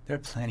lie.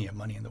 There's plenty of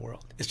money in the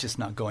world. It's just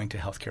not going to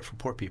healthcare for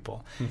poor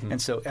people. Mm-hmm.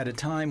 And so at a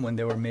time when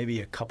there were maybe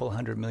a couple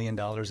 $100 million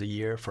a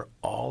year for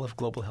all of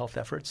global health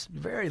efforts,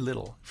 very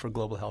little for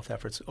global health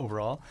efforts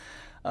overall,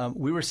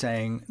 we were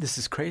saying, this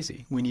is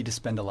crazy. We need to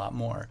spend a lot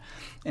more.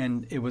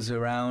 And it was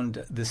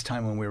around this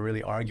time when we were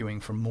really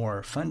arguing for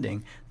more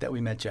funding that we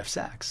met Jeff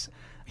Sachs.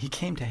 He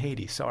came to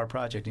Haiti, saw our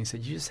project, and he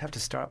said, you just have to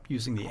stop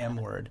using the M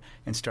word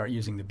and start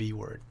using the B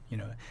word,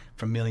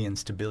 from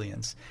millions to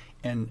billions.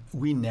 And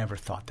we never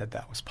thought that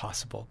that was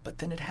possible. But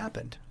then it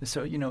happened.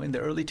 So, in the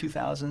early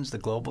 2000s, the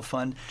Global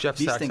Fund. Jeff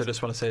Sachs, I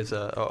just want to say, is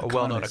a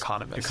well-known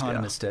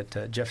economist.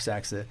 Jeff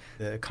Sachs, the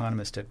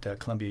economist at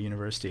Columbia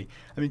University.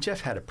 I mean, Jeff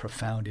had a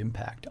profound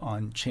impact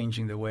on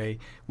changing the way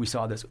we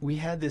saw this. We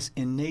had this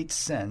innate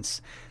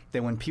sense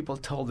that when people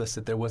told us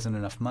that there wasn't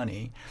enough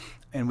money,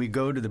 and we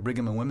go to the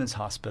Brigham and Women's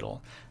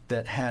Hospital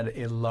that had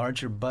a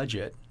larger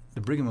budget.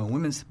 The Brigham and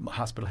Women's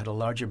Hospital had a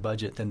larger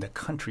budget than the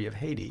country of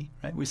Haiti,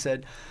 right? We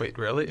said... Wait,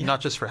 really? Yeah.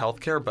 Not just for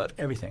healthcare, but...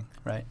 Everything,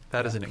 right?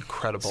 That is an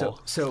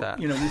incredible stat.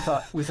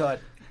 We thought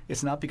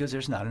it's not because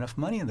there's not enough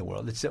money in the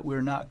world. It's that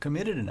we're not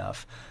committed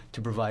enough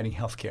to providing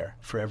healthcare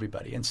for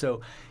everybody.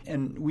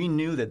 And we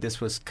knew that this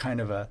was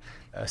kind of a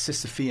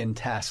Sisyphean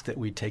task that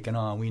we'd taken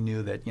on. We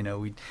knew that,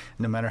 no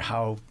matter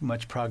how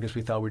much progress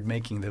we thought we'd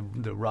making,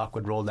 the rock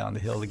would roll down the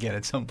hill again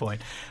at some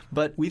point.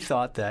 But we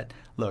thought that,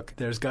 look,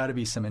 there's got to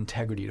be some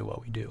integrity to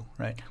what we do,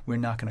 right? We're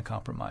not going to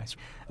compromise.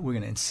 We're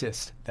going to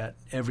insist that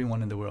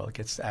everyone in the world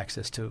gets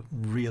access to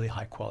really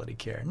high-quality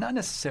care. Not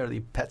necessarily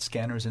PET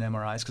scanners and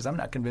MRIs, because I'm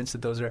not convinced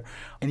that those are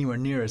anywhere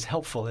near as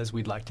helpful as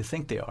we'd like to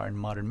think they are in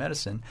modern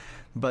medicine,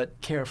 but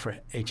care for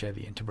HIV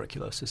and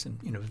tuberculosis and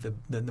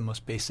the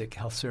most basic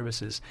health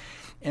services.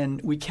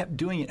 And we kept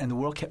doing it, and the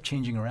world kept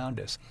changing around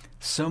us.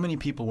 So many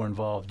people were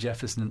involved.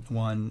 Jeff is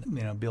one,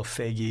 Bill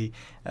Foege,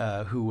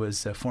 who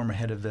was former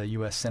head of the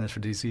U.S. Centers for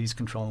Disease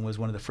Control and was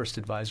one of the first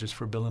advisors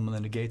for Bill and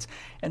Melinda Gates.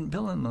 And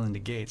Bill and Melinda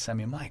Gates, I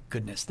mean, my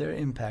goodness, their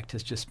impact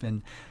has just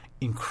been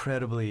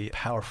incredibly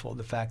powerful.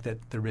 The fact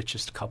that the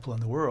richest couple in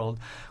the world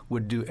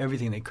would do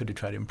everything they could to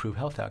try to improve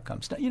health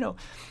outcomes. Now,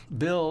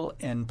 Bill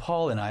and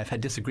Paul and I have had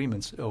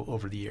disagreements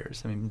over the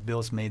years. I mean,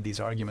 Bill's made these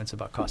arguments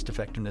about cost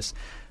effectiveness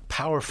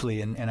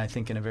powerfully and I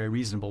think in a very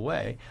reasonable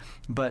way,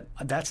 but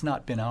that's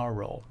not been our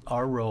role.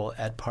 Our role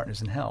at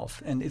Partners in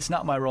Health, and it's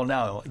not my role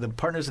now. The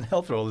Partners in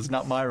Health role is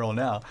not my role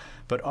now,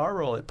 but our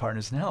role at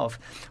Partners in Health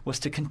was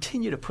to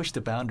continue to push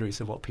the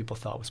boundaries of what people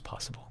thought was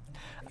possible.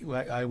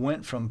 I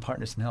went from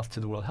Partners in Health to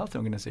the World Health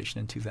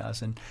Organization in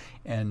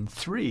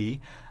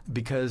 2003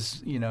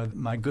 because,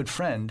 my good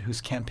friend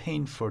who's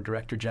campaigned for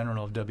Director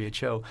General of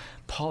WHO,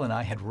 Paul and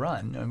I had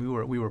run, and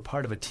we were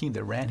part of a team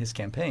that ran his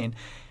campaign.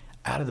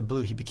 Out of the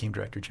blue, he became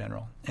Director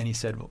General. And he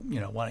said,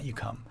 why don't you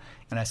come?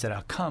 And I said,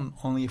 I'll come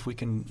only if we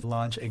can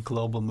launch a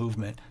global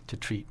movement to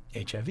treat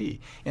HIV.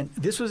 And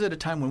this was at a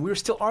time when we were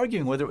still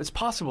arguing whether it was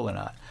possible or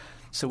not.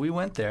 So we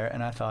went there,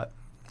 and I thought,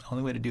 the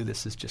only way to do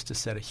this is just to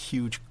set a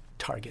huge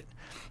target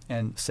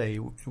and say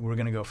we're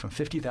going to go from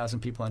 50,000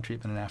 people on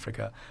treatment in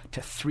Africa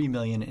to 3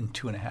 million in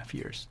 2.5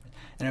 years.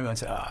 And everyone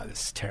said,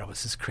 this is terrible.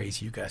 This is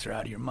crazy. You guys are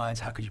out of your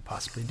minds. How could you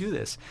possibly do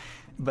this?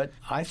 But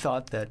I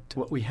thought that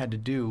what we had to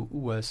do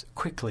was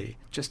quickly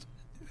just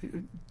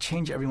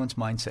change everyone's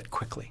mindset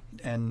quickly.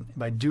 And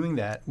by doing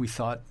that, we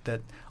thought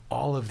that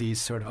all of these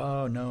sort of,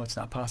 oh, no, it's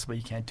not possible,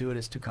 you can't do it,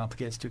 it's too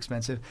complicated, it's too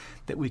expensive,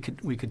 that we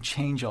could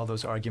change all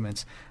those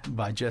arguments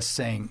by just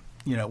saying,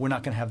 we're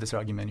not going to have this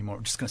argument anymore,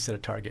 we're just going to set a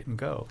target and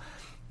go.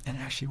 And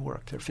it actually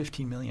worked. There are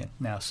 15 million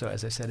now. So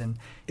as I said, and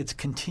it's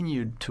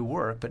continued to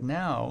work. But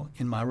now,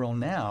 in my role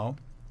now,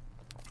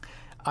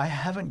 I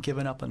haven't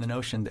given up on the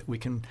notion that we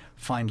can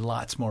find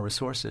lots more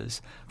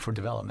resources for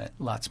development,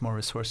 lots more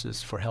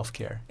resources for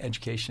healthcare,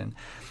 education.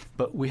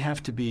 But we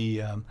have to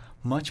be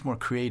much more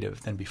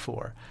creative than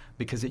before,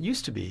 because it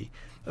used to be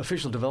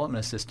official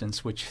development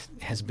assistance, which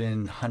has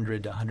been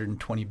 100 to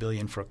 120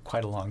 billion for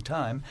quite a long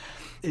time.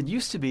 It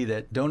used to be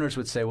that donors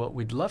would say, well,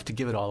 we'd love to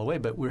give it all away,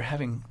 but we're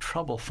having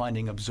trouble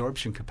finding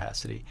absorption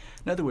capacity.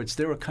 In other words,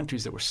 there were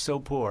countries that were so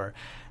poor,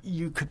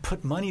 you could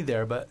put money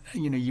there, but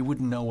you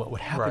wouldn't know what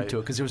would happen to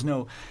it because there was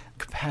no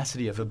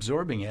capacity of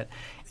absorbing it.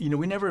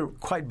 We never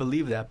quite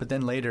believed that, but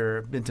then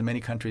later been to many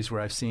countries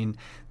where I've seen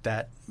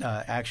that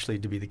actually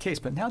to be the case.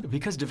 But now,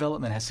 because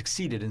development has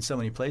succeeded in so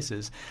many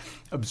places,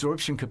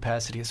 absorption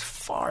capacity has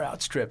far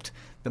outstripped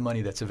the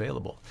money that's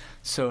available.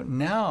 So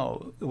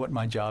now what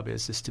my job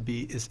is to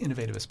be as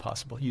innovative as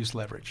possible, use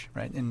leverage,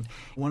 right? And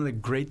one of the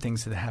great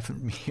things that happened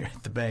to me here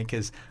at the bank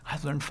is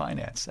I've learned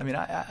finance. I mean,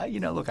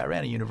 look, I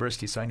ran a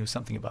university, so I knew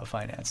something about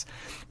finance,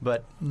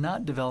 but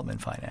not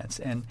development finance.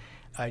 And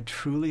I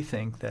truly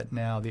think that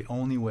now the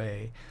only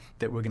way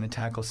that we're going to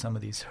tackle some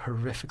of these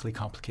horrifically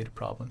complicated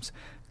problems,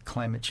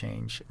 climate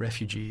change,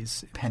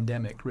 refugees,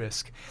 pandemic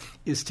risk,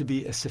 is to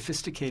be as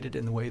sophisticated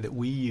in the way that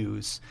we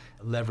use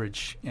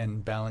leverage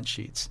and balance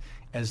sheets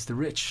as the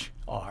rich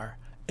are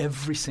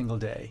every single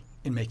day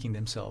in making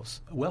themselves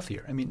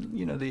wealthier. I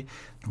mean,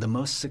 the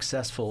most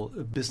successful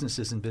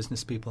businesses and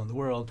business people in the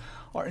world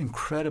are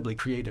incredibly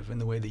creative in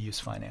the way they use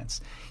finance.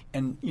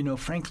 And,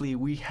 frankly,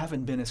 we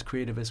haven't been as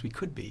creative as we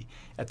could be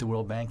at the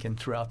World Bank and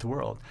throughout the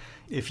world.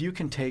 If you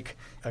can take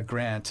a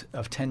grant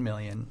of $10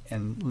 million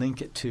and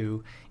link it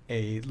to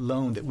a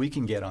loan that we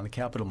can get on the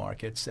capital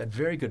markets at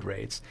very good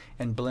rates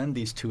and blend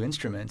these two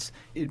instruments,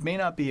 it may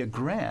not be a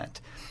grant,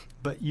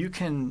 but you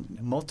can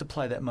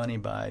multiply that money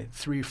by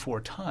 3 or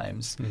 4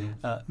 times,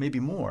 maybe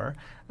more,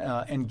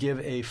 and give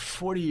a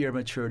 40-year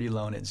maturity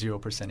loan at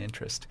 0%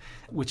 interest,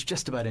 which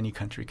just about any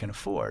country can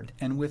afford.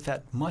 And with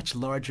that much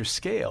larger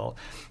scale,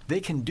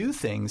 they can do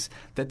things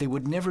that they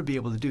would never be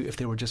able to do if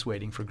they were just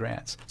waiting for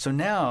grants. So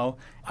now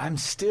I'm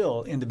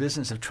still in the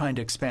business of trying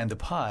to expand the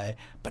pie,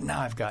 but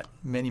now I've got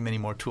many, many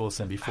more tools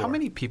than before. How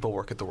many people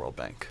work at the World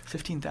Bank?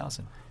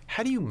 15,000.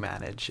 How do you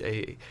manage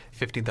a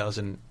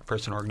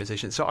 15,000-person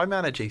organization? So I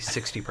manage a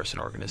 60-person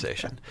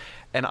organization,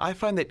 and I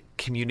find that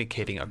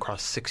communicating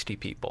across 60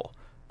 people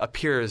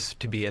appears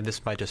to be, and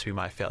this might just be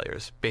my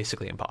failures,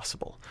 basically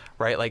impossible,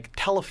 right? Like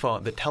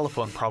the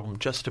telephone problem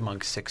just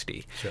among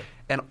 60. Sure.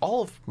 And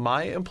all of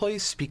my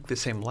employees speak the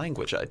same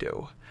language I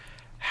do.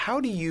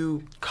 How do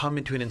you come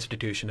into an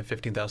institution of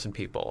 15,000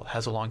 people,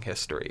 has a long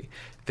history,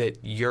 that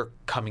you're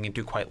coming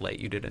into quite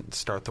late? You didn't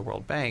start the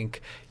World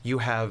Bank. You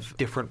have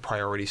different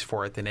priorities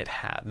for it than it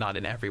had, not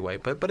in every way,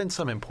 but in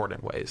some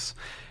important ways.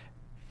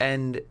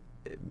 And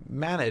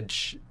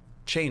manage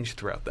change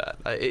throughout that.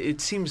 It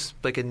seems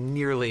like a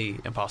nearly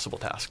impossible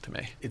task to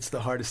me. It's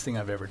the hardest thing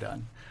I've ever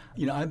done.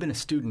 I've been a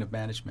student of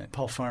management.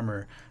 Paul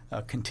Farmer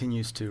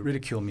continues to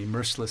ridicule me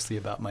mercilessly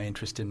about my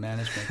interest in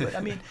management.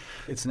 But,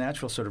 it's a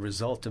natural sort of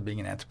result of being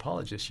an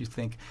anthropologist. You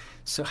think,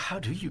 so how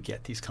do you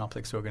get these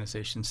complex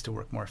organizations to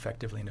work more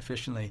effectively and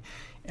efficiently?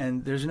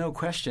 And there's no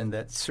question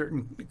that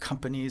certain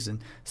companies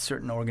and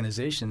certain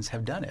organizations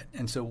have done it.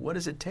 And so what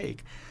does it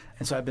take?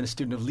 And so I've been a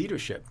student of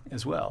leadership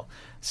as well.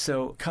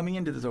 So coming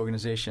into this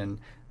organization,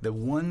 the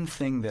one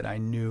thing that I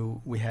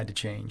knew we had to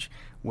change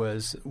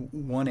was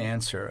one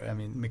answer.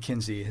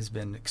 McKinsey has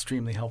been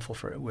extremely helpful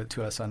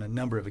to us on a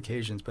number of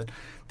occasions, but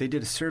they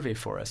did a survey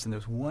for us, and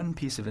there's one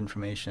piece of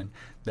information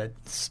that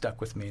stuck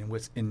with me.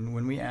 And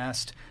when we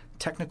asked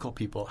technical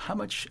people, how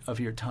much of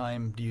your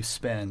time do you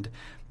spend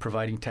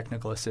providing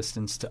technical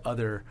assistance to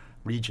other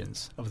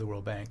regions of the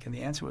World Bank? And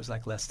the answer was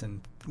like less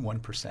than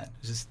 1%. It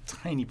was just a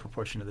tiny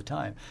proportion of the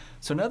time.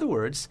 So in other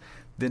words,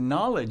 the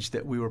knowledge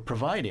that we were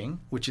providing,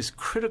 which is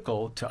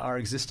critical to our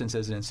existence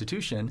as an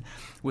institution,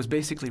 was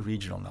basically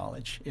regional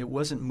knowledge. It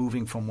wasn't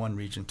moving from one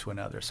region to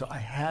another. So I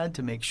had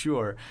to make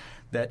sure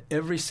that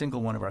every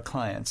single one of our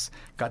clients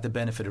got the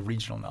benefit of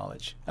regional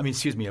knowledge.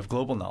 Of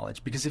global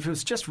knowledge. Because if it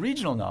was just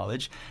regional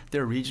knowledge,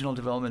 there are regional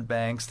development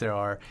banks, there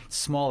are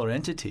smaller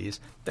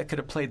entities that could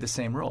have played the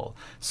same role.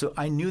 So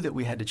I knew that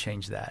we had to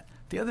change that.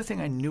 The other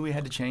thing I knew we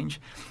had to change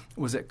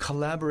was that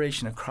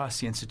collaboration across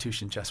the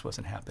institution just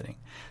wasn't happening.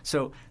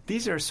 So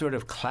these are sort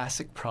of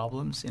classic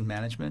problems in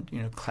management,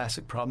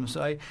 classic problems.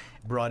 So I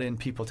brought in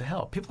people to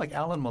help. People like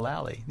Alan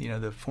Mulally,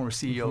 the former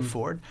CEO of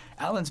Ford.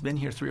 Alan's been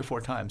here 3 or 4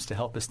 times to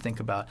help us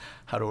think about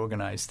how to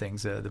organize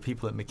things. The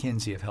people at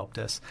McKinsey have helped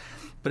us.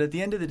 But at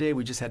the end of the day,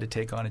 we just had to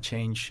take on a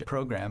change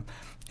program.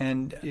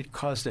 And it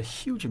caused a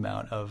huge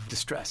amount of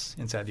distress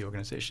inside the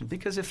organization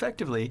because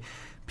effectively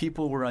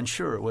people were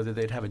unsure whether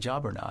they'd have a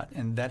job or not.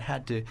 And that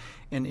had to,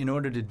 and in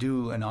order to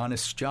do an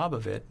honest job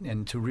of it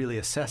and to really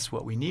assess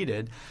what we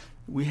needed,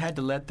 we had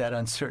to let that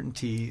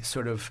uncertainty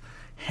sort of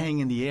hang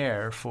in the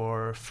air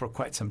for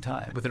quite some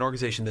time. With an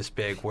organization this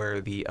big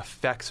where the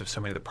effects of so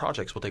many of the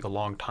projects will take a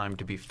long time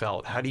to be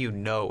felt, how do you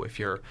know if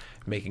you're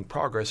making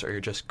progress or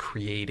you're just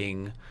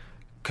creating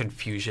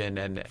confusion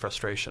and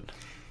frustration?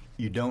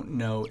 You don't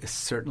know,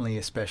 certainly,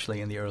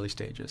 especially in the early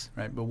stages,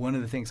 right? But one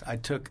of the things I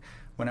took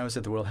when I was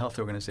at the World Health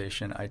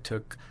Organization, I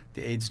took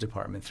the AIDS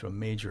department through a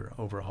major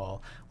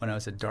overhaul. When I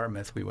was at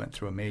Dartmouth, we went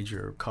through a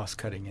major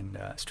cost-cutting and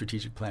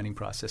strategic planning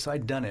process. So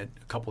I'd done it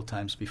a couple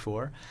times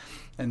before.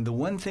 And the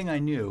one thing I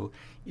knew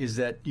is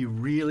that you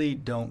really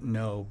don't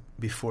know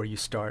before you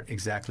start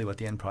exactly what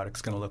the end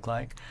product's going to look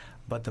like.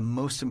 But the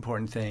most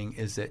important thing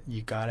is that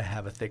you got to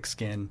have a thick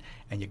skin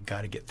and you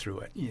got to get through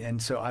it.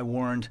 And so I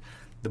warned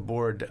the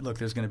board, look,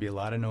 there's going to be a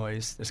lot of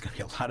noise. There's going to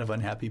be a lot of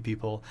unhappy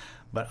people.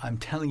 but I'm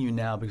telling you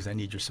now because I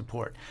need your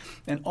support.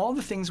 And all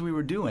the things we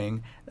were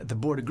doing, the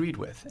board agreed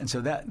with. And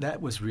so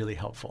that was really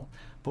helpful.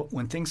 But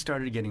when things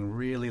started getting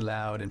really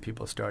loud and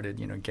people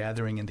started,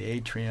 gathering in the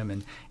atrium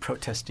and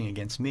protesting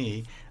against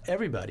me,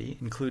 everybody,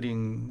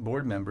 including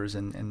board members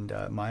and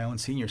my own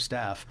senior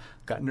staff,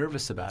 got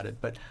nervous about it.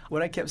 But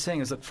what I kept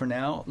saying is, look, for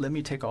now, let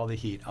me take all the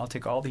heat. I'll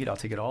take all the heat. I'll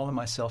take it all on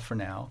myself for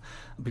now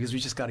because we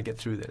just got to get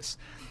through this.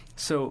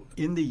 So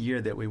in the year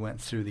that we went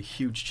through the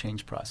huge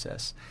change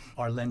process,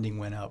 our lending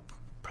went up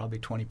probably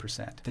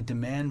 20%. The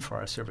demand for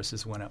our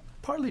services went up,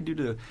 partly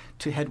due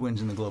to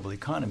headwinds in the global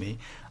economy,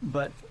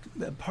 but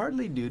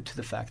partly due to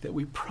the fact that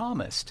we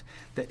promised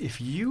that if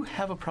you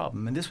have a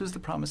problem, and this was the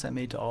promise I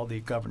made to all the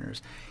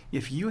governors,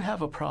 if you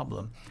have a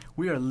problem,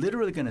 we are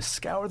literally going to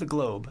scour the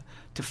globe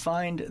to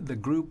find the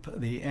group,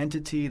 the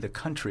entity, the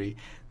country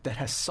that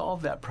has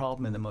solved that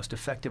problem in the most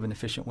effective and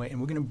efficient way.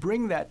 And we're going to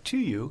bring that to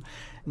you,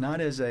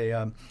 not as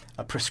a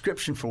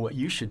prescription for what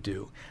you should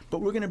do, but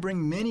we're going to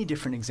bring many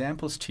different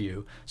examples to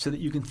you so that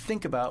you can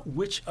think about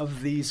which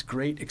of these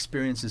great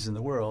experiences in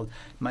the world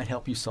might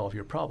help you solve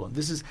your problem.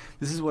 This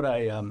is what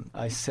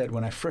I said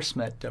when I first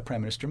met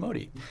Prime Minister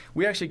Modi.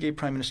 We actually gave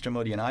Prime Minister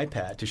Modi an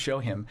iPad to show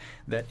him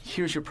that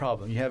here's your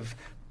problem. You have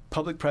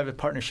public-private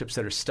partnerships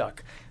that are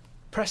stuck.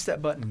 Press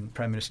that button,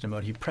 Prime Minister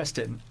Modi. He pressed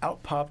it, and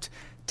out popped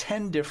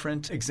 10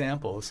 different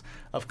examples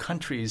of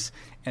countries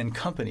and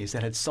companies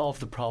that had solved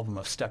the problem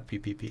of stuck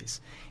PPPs.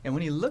 And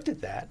when he looked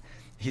at that,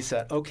 he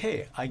said,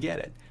 okay, I get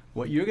it.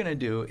 What you're going to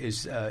do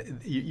is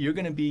you're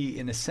going to be,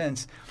 in a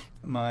sense,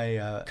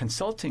 my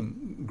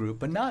consulting group,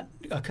 but not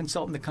a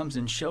consultant that comes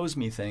and shows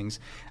me things,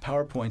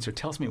 PowerPoints, or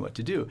tells me what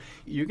to do.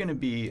 You're going to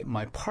be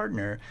my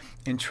partner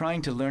in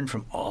trying to learn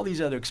from all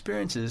these other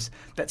experiences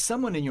that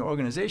someone in your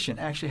organization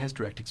actually has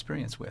direct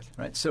experience with,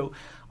 right? So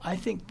I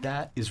think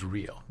that is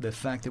real, the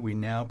fact that we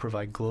now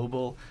provide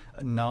global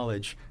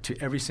knowledge to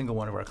every single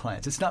one of our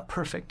clients. It's not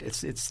perfect.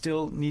 It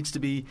still needs to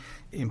be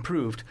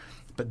improved.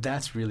 But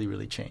that's really,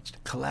 really changed.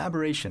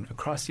 Collaboration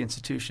across the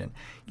institution.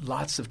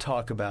 Lots of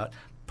talk about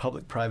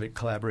public-private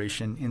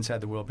collaboration inside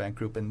the World Bank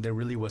Group, and there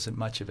really wasn't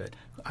much of it.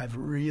 I've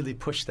really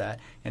pushed that,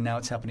 and now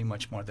it's happening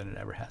much more than it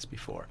ever has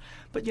before.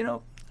 But,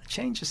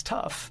 change is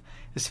tough.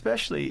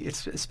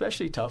 It's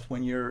especially tough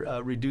when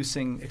you're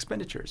reducing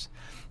expenditures.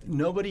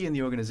 Nobody in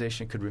the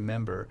organization could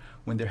remember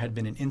when there had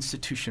been an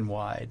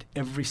institution-wide,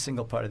 every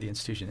single part of the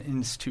institution, an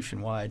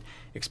institution-wide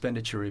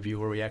expenditure review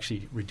where we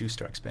actually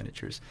reduced our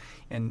expenditures.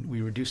 And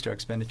we reduced our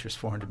expenditures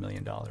 $400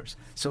 million.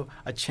 So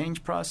a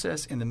change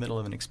process in the middle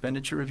of an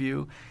expenditure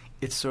review,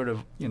 it's sort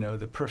of,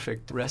 the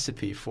perfect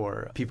recipe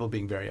for people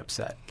being very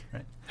upset,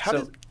 right?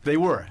 They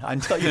were. I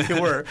can tell you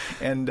they were.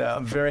 And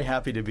I'm very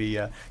happy to be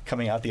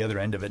coming out the other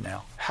end of it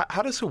now.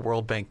 How does the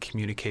World Bank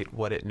communicate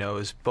what it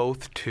knows,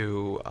 both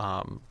to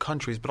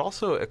countries but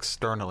also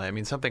externally? I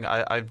mean, something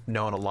I've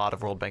known a lot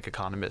of World Bank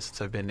economists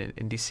since I've been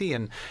in D.C.,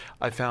 and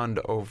I found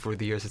over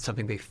the years it's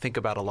something they think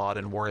about a lot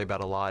and worry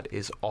about a lot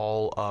is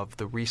all of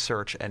the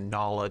research and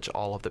knowledge,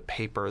 all of the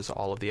papers,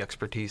 all of the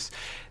expertise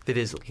that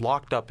is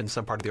locked up in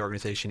some part of the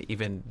organization,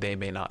 even they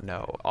may not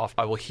know.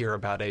 I will hear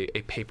about a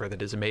paper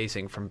that is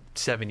amazing from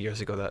 7 years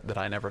ago that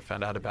I never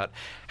found out about.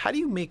 How do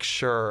you make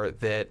sure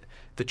that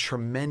the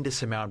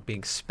tremendous amount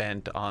being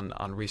spent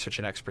on research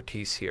and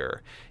expertise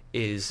here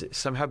is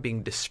somehow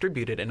being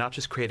distributed and not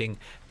just creating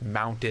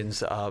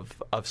mountains of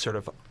sort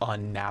of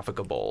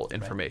unnavigable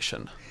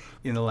information? Right.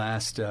 In the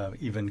last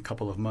even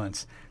couple of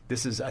months,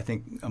 this is, I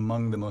think,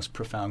 among the most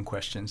profound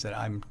questions that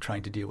I'm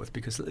trying to deal with.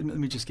 Because let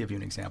me just give you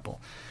an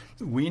example.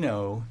 We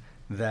know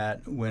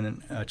that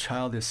when a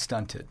child is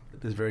stunted,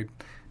 there's very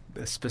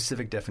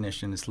specific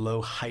definition is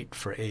low height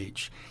for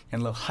age.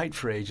 And low height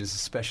for age is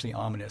especially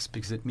ominous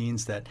because it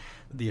means that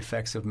the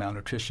effects of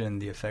malnutrition,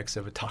 the effects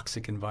of a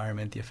toxic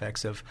environment, the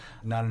effects of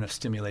not enough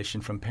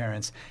stimulation from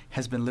parents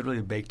has been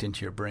literally baked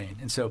into your brain.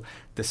 And so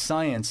the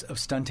science of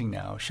stunting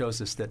now shows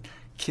us that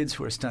kids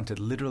who are stunted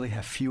literally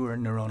have fewer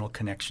neuronal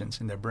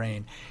connections in their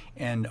brain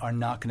and are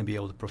not going to be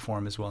able to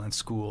perform as well in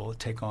school,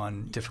 take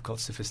on difficult,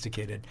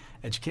 sophisticated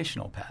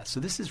educational paths. So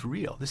this is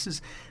real. This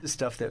is the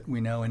stuff that we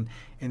know in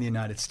the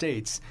United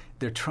States.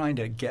 They're trying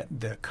to get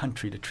the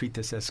country to treat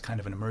this as kind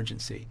of an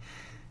emergency.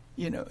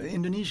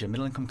 Indonesia,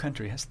 middle-income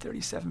country, has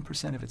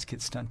 37% of its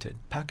kids stunted.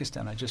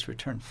 Pakistan, I just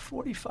returned,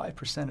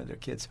 45% of their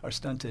kids are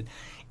stunted.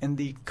 And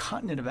the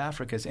continent of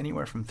Africa is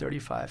anywhere from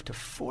 35 to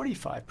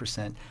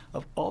 45%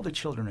 of all the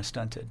children are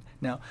stunted.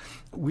 Now,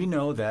 we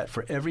know that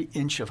for every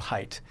inch of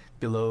height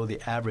below the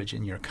average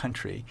in your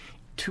country,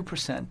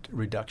 2%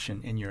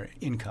 reduction in your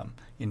income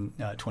in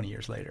 20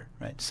 years later,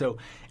 right? So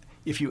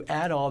if you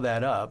add all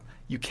that up,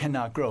 you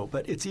cannot grow.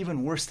 But it's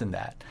even worse than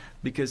that,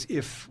 because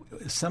if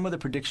some of the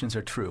predictions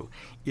are true,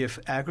 if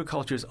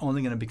agriculture is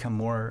only going to become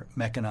more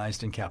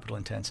mechanized and capital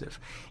intensive,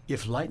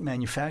 if light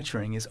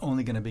manufacturing is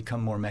only going to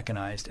become more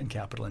mechanized and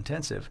capital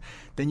intensive,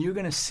 then you're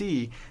going to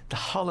see the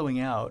hollowing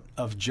out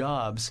of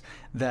jobs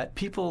that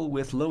people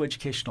with low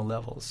educational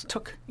levels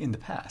took in the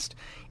past.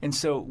 And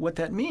so what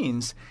that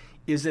means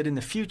is that in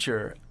the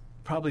future,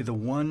 probably the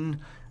one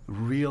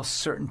real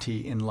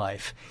certainty in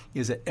life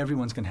is that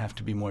everyone's going to have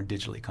to be more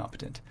digitally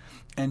competent.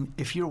 And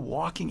if you're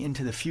walking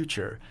into the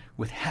future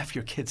with half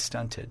your kids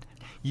stunted,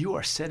 you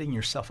are setting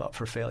yourself up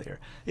for failure.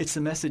 It's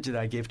the message that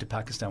I gave to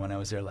Pakistan when I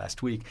was there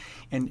last week.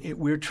 And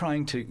we're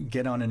trying to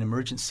get on an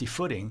emergency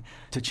footing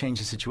to change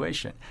the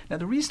situation. Now,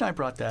 the reason I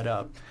brought that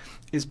up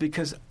is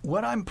because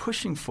what I'm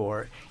pushing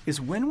for is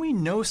when we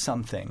know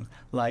something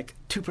like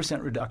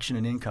 2% reduction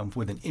in income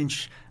with an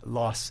inch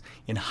loss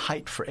in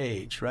height for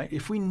age, right?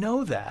 If we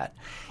know that,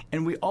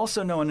 and we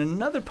also know in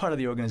another part of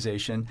the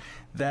organization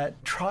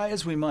that try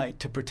as we might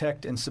to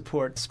protect and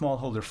support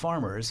smallholder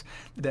farmers,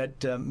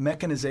 that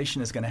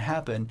mechanization is going to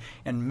happen,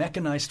 and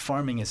mechanized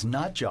farming is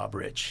not job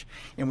rich.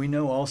 And we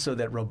know also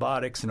that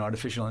robotics and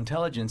artificial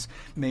intelligence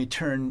may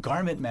turn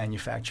garment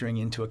manufacturing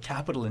into a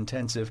capital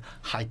intensive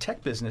high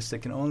tech business that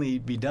can only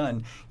be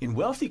done in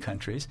wealthy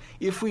countries.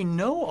 If we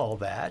know all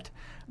that,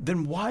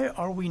 then why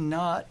are we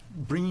not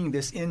bringing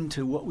this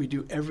into what we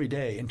do every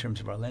day in terms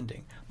of our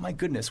lending? My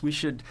goodness, we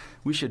should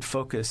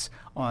focus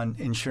on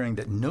ensuring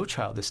that no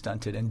child is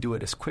stunted and do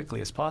it as quickly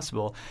as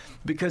possible,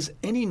 because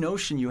any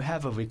notion you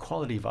have of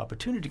equality of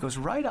opportunity goes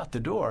right out the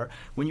door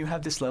when you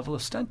have this level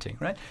of stunting,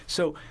 right?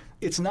 So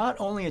it's not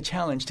only a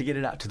challenge to get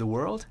it out to the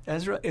world,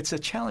 Ezra, it's a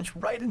challenge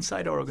right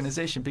inside our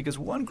organization, because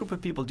one group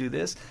of people do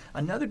this,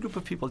 another group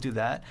of people do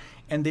that,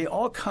 and they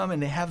all come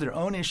and they have their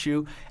own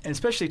issue, and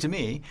especially to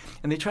me,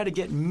 and they try to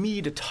get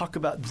me to talk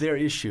about their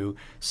issue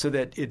so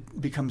that it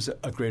becomes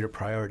a greater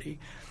priority.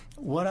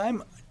 What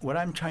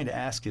I'm trying to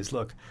ask is,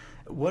 look,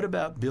 what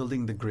about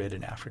building the grid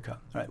in Africa?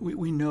 Right?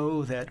 We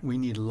know that we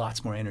need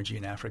lots more energy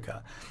in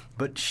Africa,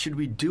 but should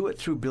we do it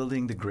through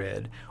building the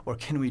grid, or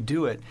can we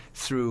do it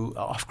through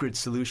off-grid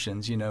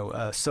solutions,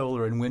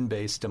 solar and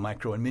wind-based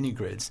micro and mini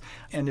grids?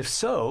 And if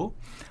so,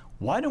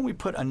 why don't we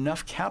put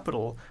enough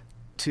capital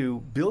to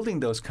building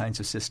those kinds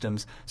of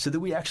systems so that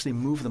we actually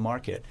move the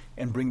market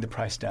and bring the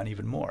price down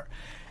even more?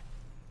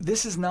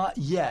 This is not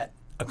yet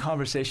a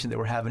conversation that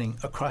we're having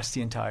across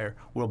the entire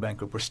World Bank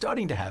Group. We're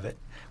starting to have it.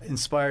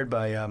 Inspired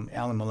by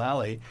Alan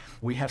Mullally,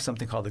 we have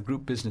something called the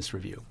Group Business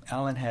Review.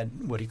 Alan had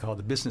what he called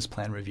the Business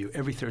Plan Review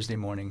every Thursday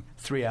morning,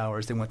 3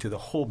 hours. They went through the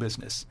whole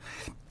business.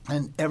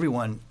 And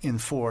everyone in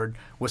Ford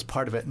was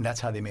part of it, and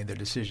that's how they made their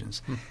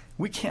decisions.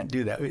 We can't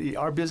do that.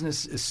 Our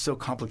business is so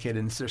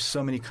complicated, and there's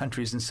so many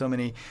countries and so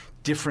many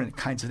different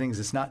kinds of things.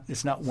 It's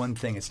not one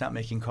thing. It's not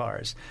making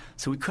cars.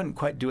 So we couldn't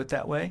quite do it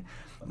that way.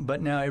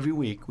 But now every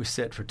week we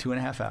sit for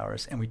 2.5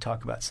 hours and we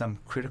talk about some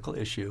critical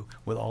issue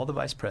with all the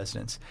vice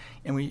presidents,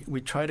 and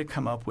we try to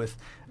come up with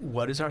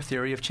what is our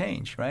theory of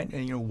change, right?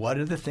 And what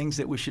are the things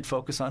that we should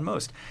focus on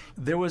most?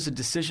 There was a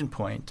decision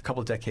point a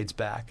couple decades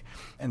back,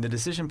 and the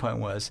decision point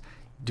was,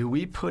 do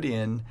we put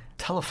in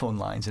telephone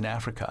lines in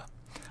Africa,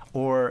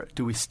 or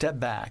do we step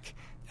back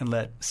and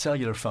let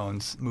cellular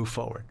phones move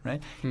forward,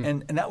 right?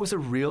 And that was a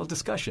real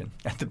discussion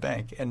at the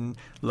bank. And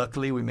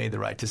luckily we made the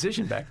right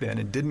decision back then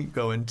and didn't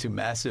go into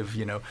massive,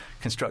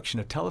 construction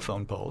of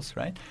telephone poles,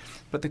 right?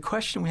 But the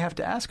question we have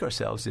to ask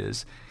ourselves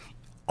is,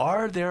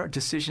 are there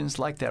decisions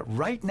like that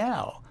right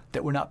now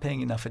that we're not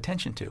paying enough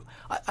attention to?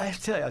 I have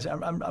to tell you,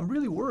 I'm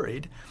really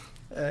worried.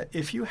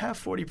 If you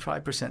have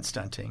 45%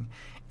 stunting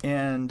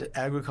and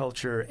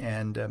agriculture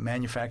and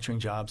manufacturing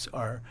jobs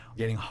are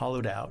getting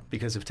hollowed out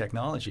because of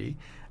technology,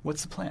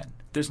 what's the plan?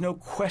 There's no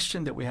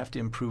question that we have to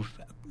improve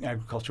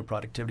agricultural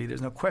productivity.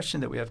 There's no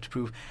question that we have to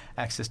improve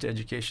access to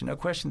education. No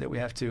question that we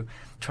have to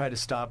try to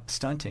stop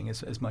stunting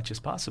as much as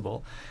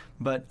possible.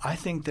 But I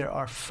think there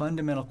are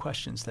fundamental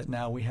questions that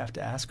now we have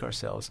to ask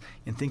ourselves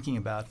in thinking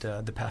about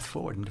the path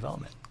forward in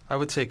development. I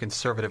would say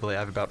conservatively, I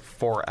have about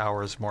 4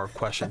 hours more of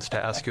questions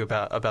to ask you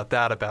about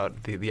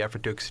the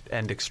effort to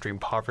end extreme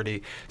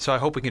poverty. So I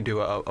hope we can do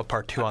a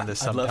part 2 on this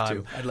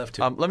sometime. I'd love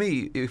to. Let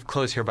me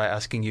close here by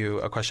asking you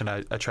a question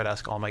I try to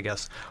ask all my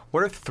guests.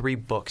 What are 3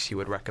 books you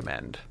would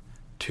recommend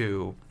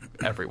to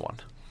everyone?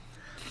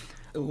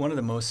 One of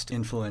the most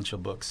influential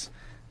books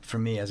for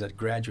me as a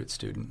graduate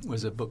student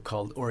was a book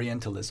called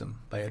Orientalism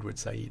by Edward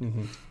Said.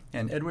 Mm-hmm.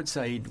 And Edward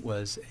Said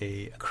was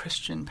a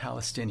Christian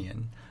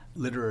Palestinian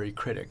literary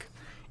critic.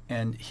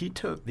 And he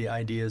took the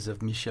ideas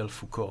of Michel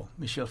Foucault.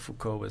 Michel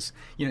Foucault was,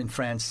 in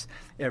France,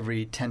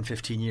 every 10,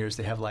 15 years,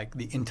 they have like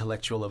the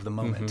intellectual of the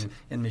moment.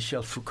 Mm-hmm. And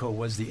Michel Foucault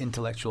was the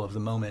intellectual of the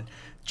moment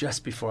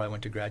just before I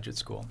went to graduate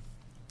school.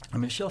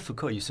 And Michel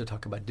Foucault used to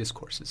talk about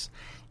discourses.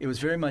 It was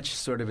very much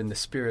sort of in the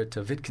spirit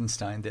of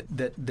Wittgenstein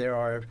that there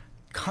are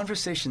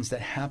conversations that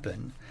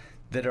happen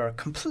that are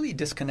completely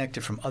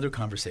disconnected from other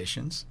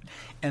conversations,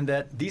 and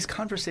that these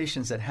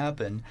conversations that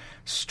happen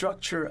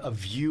structure a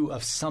view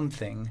of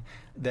something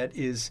that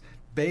is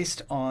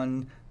based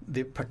on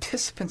the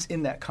participants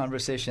in that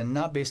conversation,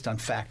 not based on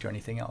fact or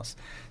anything else.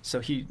 So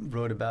he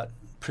wrote about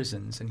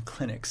prisons and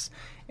clinics,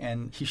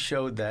 and he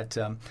showed that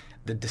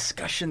the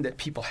discussion that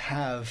people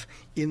have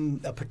in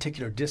a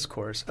particular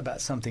discourse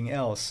about something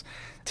else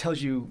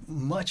tells you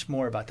much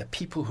more about the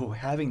people who are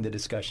having the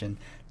discussion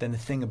than the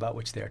thing about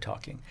which they are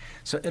talking.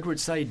 So Edward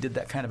Said did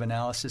that kind of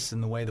analysis in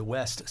the way the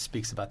West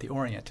speaks about the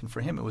Orient. And for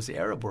him, it was the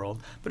Arab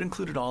world, but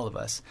included all of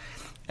us.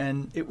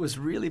 And it was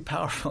really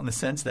powerful in the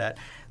sense that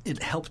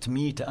it helped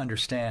me to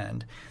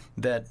understand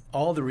that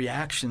all the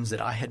reactions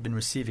that I had been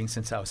receiving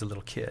since I was a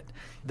little kid,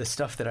 the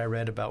stuff that I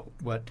read about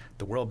what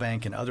the World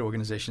Bank and other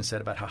organizations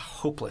said about how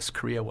hopeless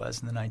Korea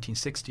was in the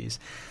 1960s,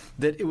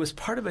 that it was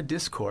part of a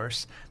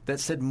discourse that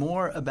said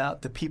more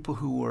about the people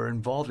who were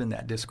involved in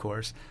that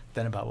discourse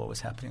than about what was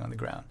happening on the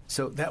ground.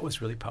 So that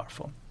was really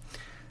powerful.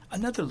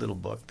 Another little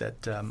book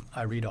that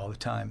I read all the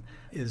time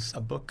is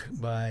a book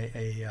by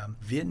a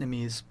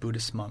Vietnamese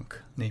Buddhist monk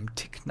named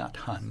Thich Nhat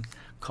Hanh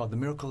called The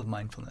Miracle of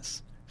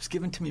Mindfulness. It was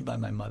given to me by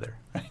my mother.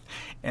 Right?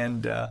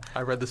 And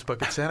I read this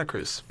book at Santa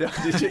Cruz.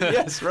 Did you?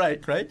 Yes,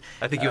 right.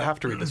 I think you have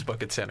to read this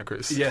book at Santa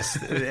Cruz.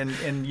 Yes,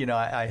 and you know,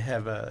 I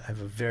have a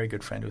very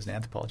good friend who was an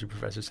anthropology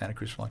professor at Santa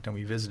Cruz for a long time.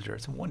 We visited her.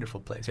 It's a wonderful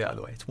place, by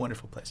the way. It's a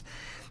wonderful place.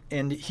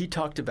 And he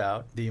talked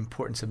about the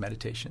importance of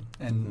meditation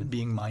and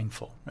being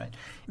mindful. Right.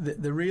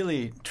 The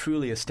really,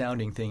 truly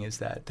astounding thing is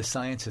that the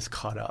science has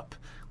caught up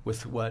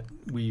with what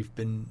we've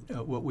been,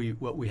 what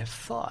we have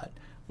thought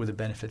were the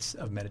benefits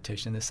of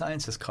meditation. The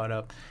science has caught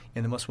up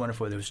in the most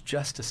wonderful way. There was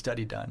just a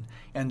study done,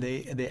 and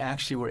they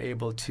actually were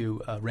able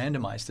to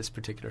randomize this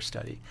particular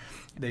study.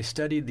 They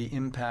studied the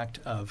impact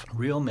of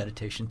real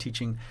meditation,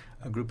 teaching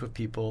a group of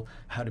people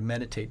how to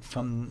meditate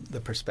from the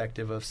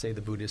perspective of, say,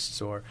 the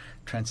Buddhists or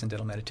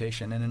transcendental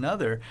meditation. And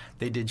another,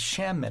 they did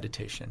sham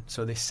meditation.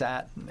 So they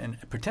sat and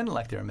pretended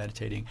like they were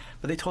meditating,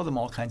 but they told them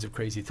all kinds of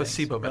crazy things.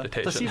 Placebo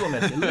meditation. Placebo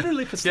meditation,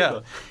 literally placebo.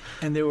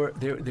 Yeah. And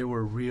there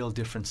were real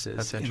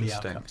differences in the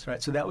outcomes.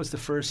 Right. So that was the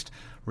first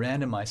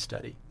randomized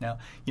study. Now,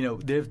 you know,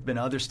 there have been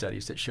other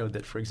studies that showed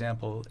that, for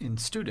example, in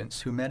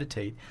students who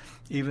meditate,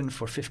 even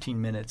for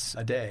 15 minutes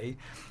a day,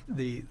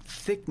 the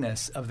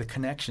thickness of the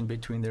connection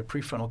between their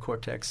prefrontal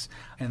cortex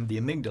and the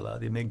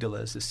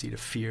amygdala is the seat of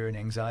fear and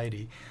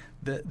anxiety,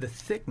 the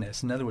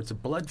thickness, in other words, the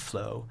blood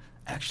flow,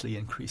 actually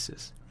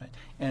increases. Right?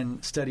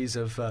 And studies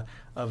of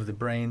the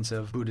brains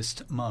of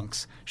Buddhist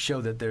monks show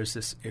that there's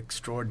this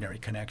extraordinary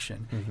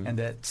connection, and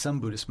that some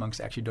Buddhist monks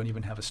actually don't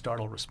even have a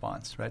startle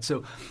response. Right?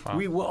 So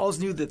we always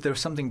knew that there was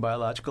something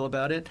biological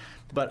about it,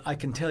 but I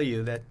can tell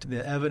you that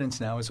the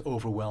evidence now is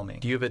overwhelming.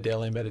 Do you have a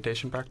daily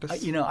meditation practice?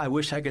 I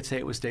wish I could say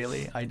it was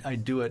daily. I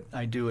do it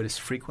as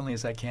frequently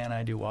as I can.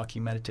 I do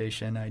walking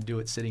meditation. I do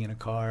it sitting in a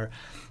car.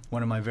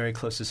 One of my very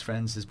closest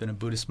friends has been a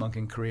Buddhist monk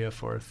in Korea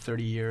for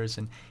 30 years,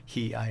 and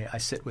I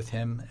sit with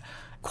him.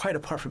 Quite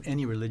apart from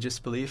any religious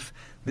belief,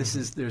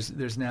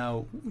 there's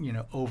now, you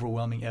know,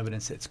 overwhelming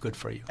evidence that it's good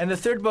for you. And the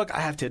third book,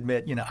 I have to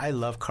admit, you know, I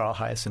love Carl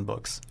Hiaasen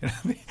books.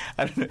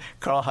 I don't know.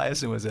 Carl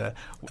Hiaasen was a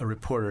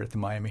reporter at the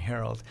Miami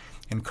Herald,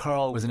 and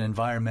Carl was an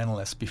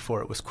environmentalist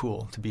before it was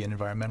cool to be an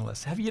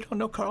environmentalist. You don't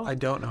know Carl? I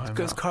don't know him.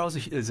 Because Carl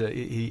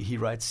he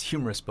writes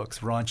humorous books,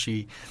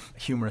 raunchy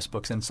humorous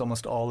books, and it's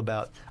almost all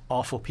about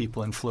awful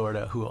people in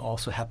Florida who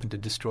also happen to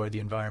destroy the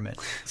environment.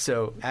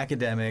 So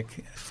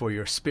academic for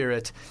your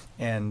spirit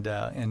and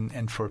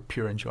for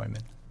pure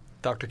enjoyment.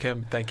 Dr.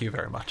 Kim, thank you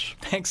very much.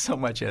 Thanks so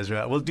much,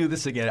 Ezra. We'll do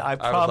this again. I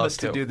promise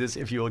to do this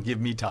if you will give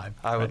me time.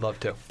 I would love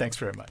to. Thanks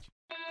very much.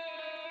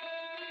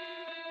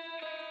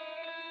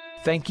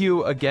 Thank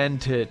you again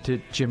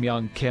to Jim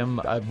Yong Kim.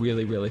 I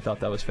really, really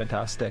thought that was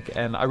fantastic.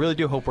 And I really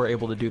do hope we're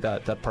able to do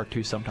that part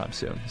 2 sometime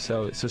soon.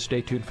 So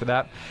stay tuned for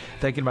that.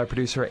 Thank you to my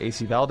producer,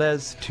 AC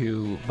Valdez,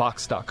 to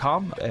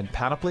Vox.com and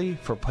Panoply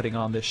for putting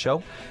on this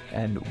show.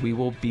 And we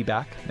will be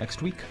back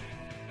next week.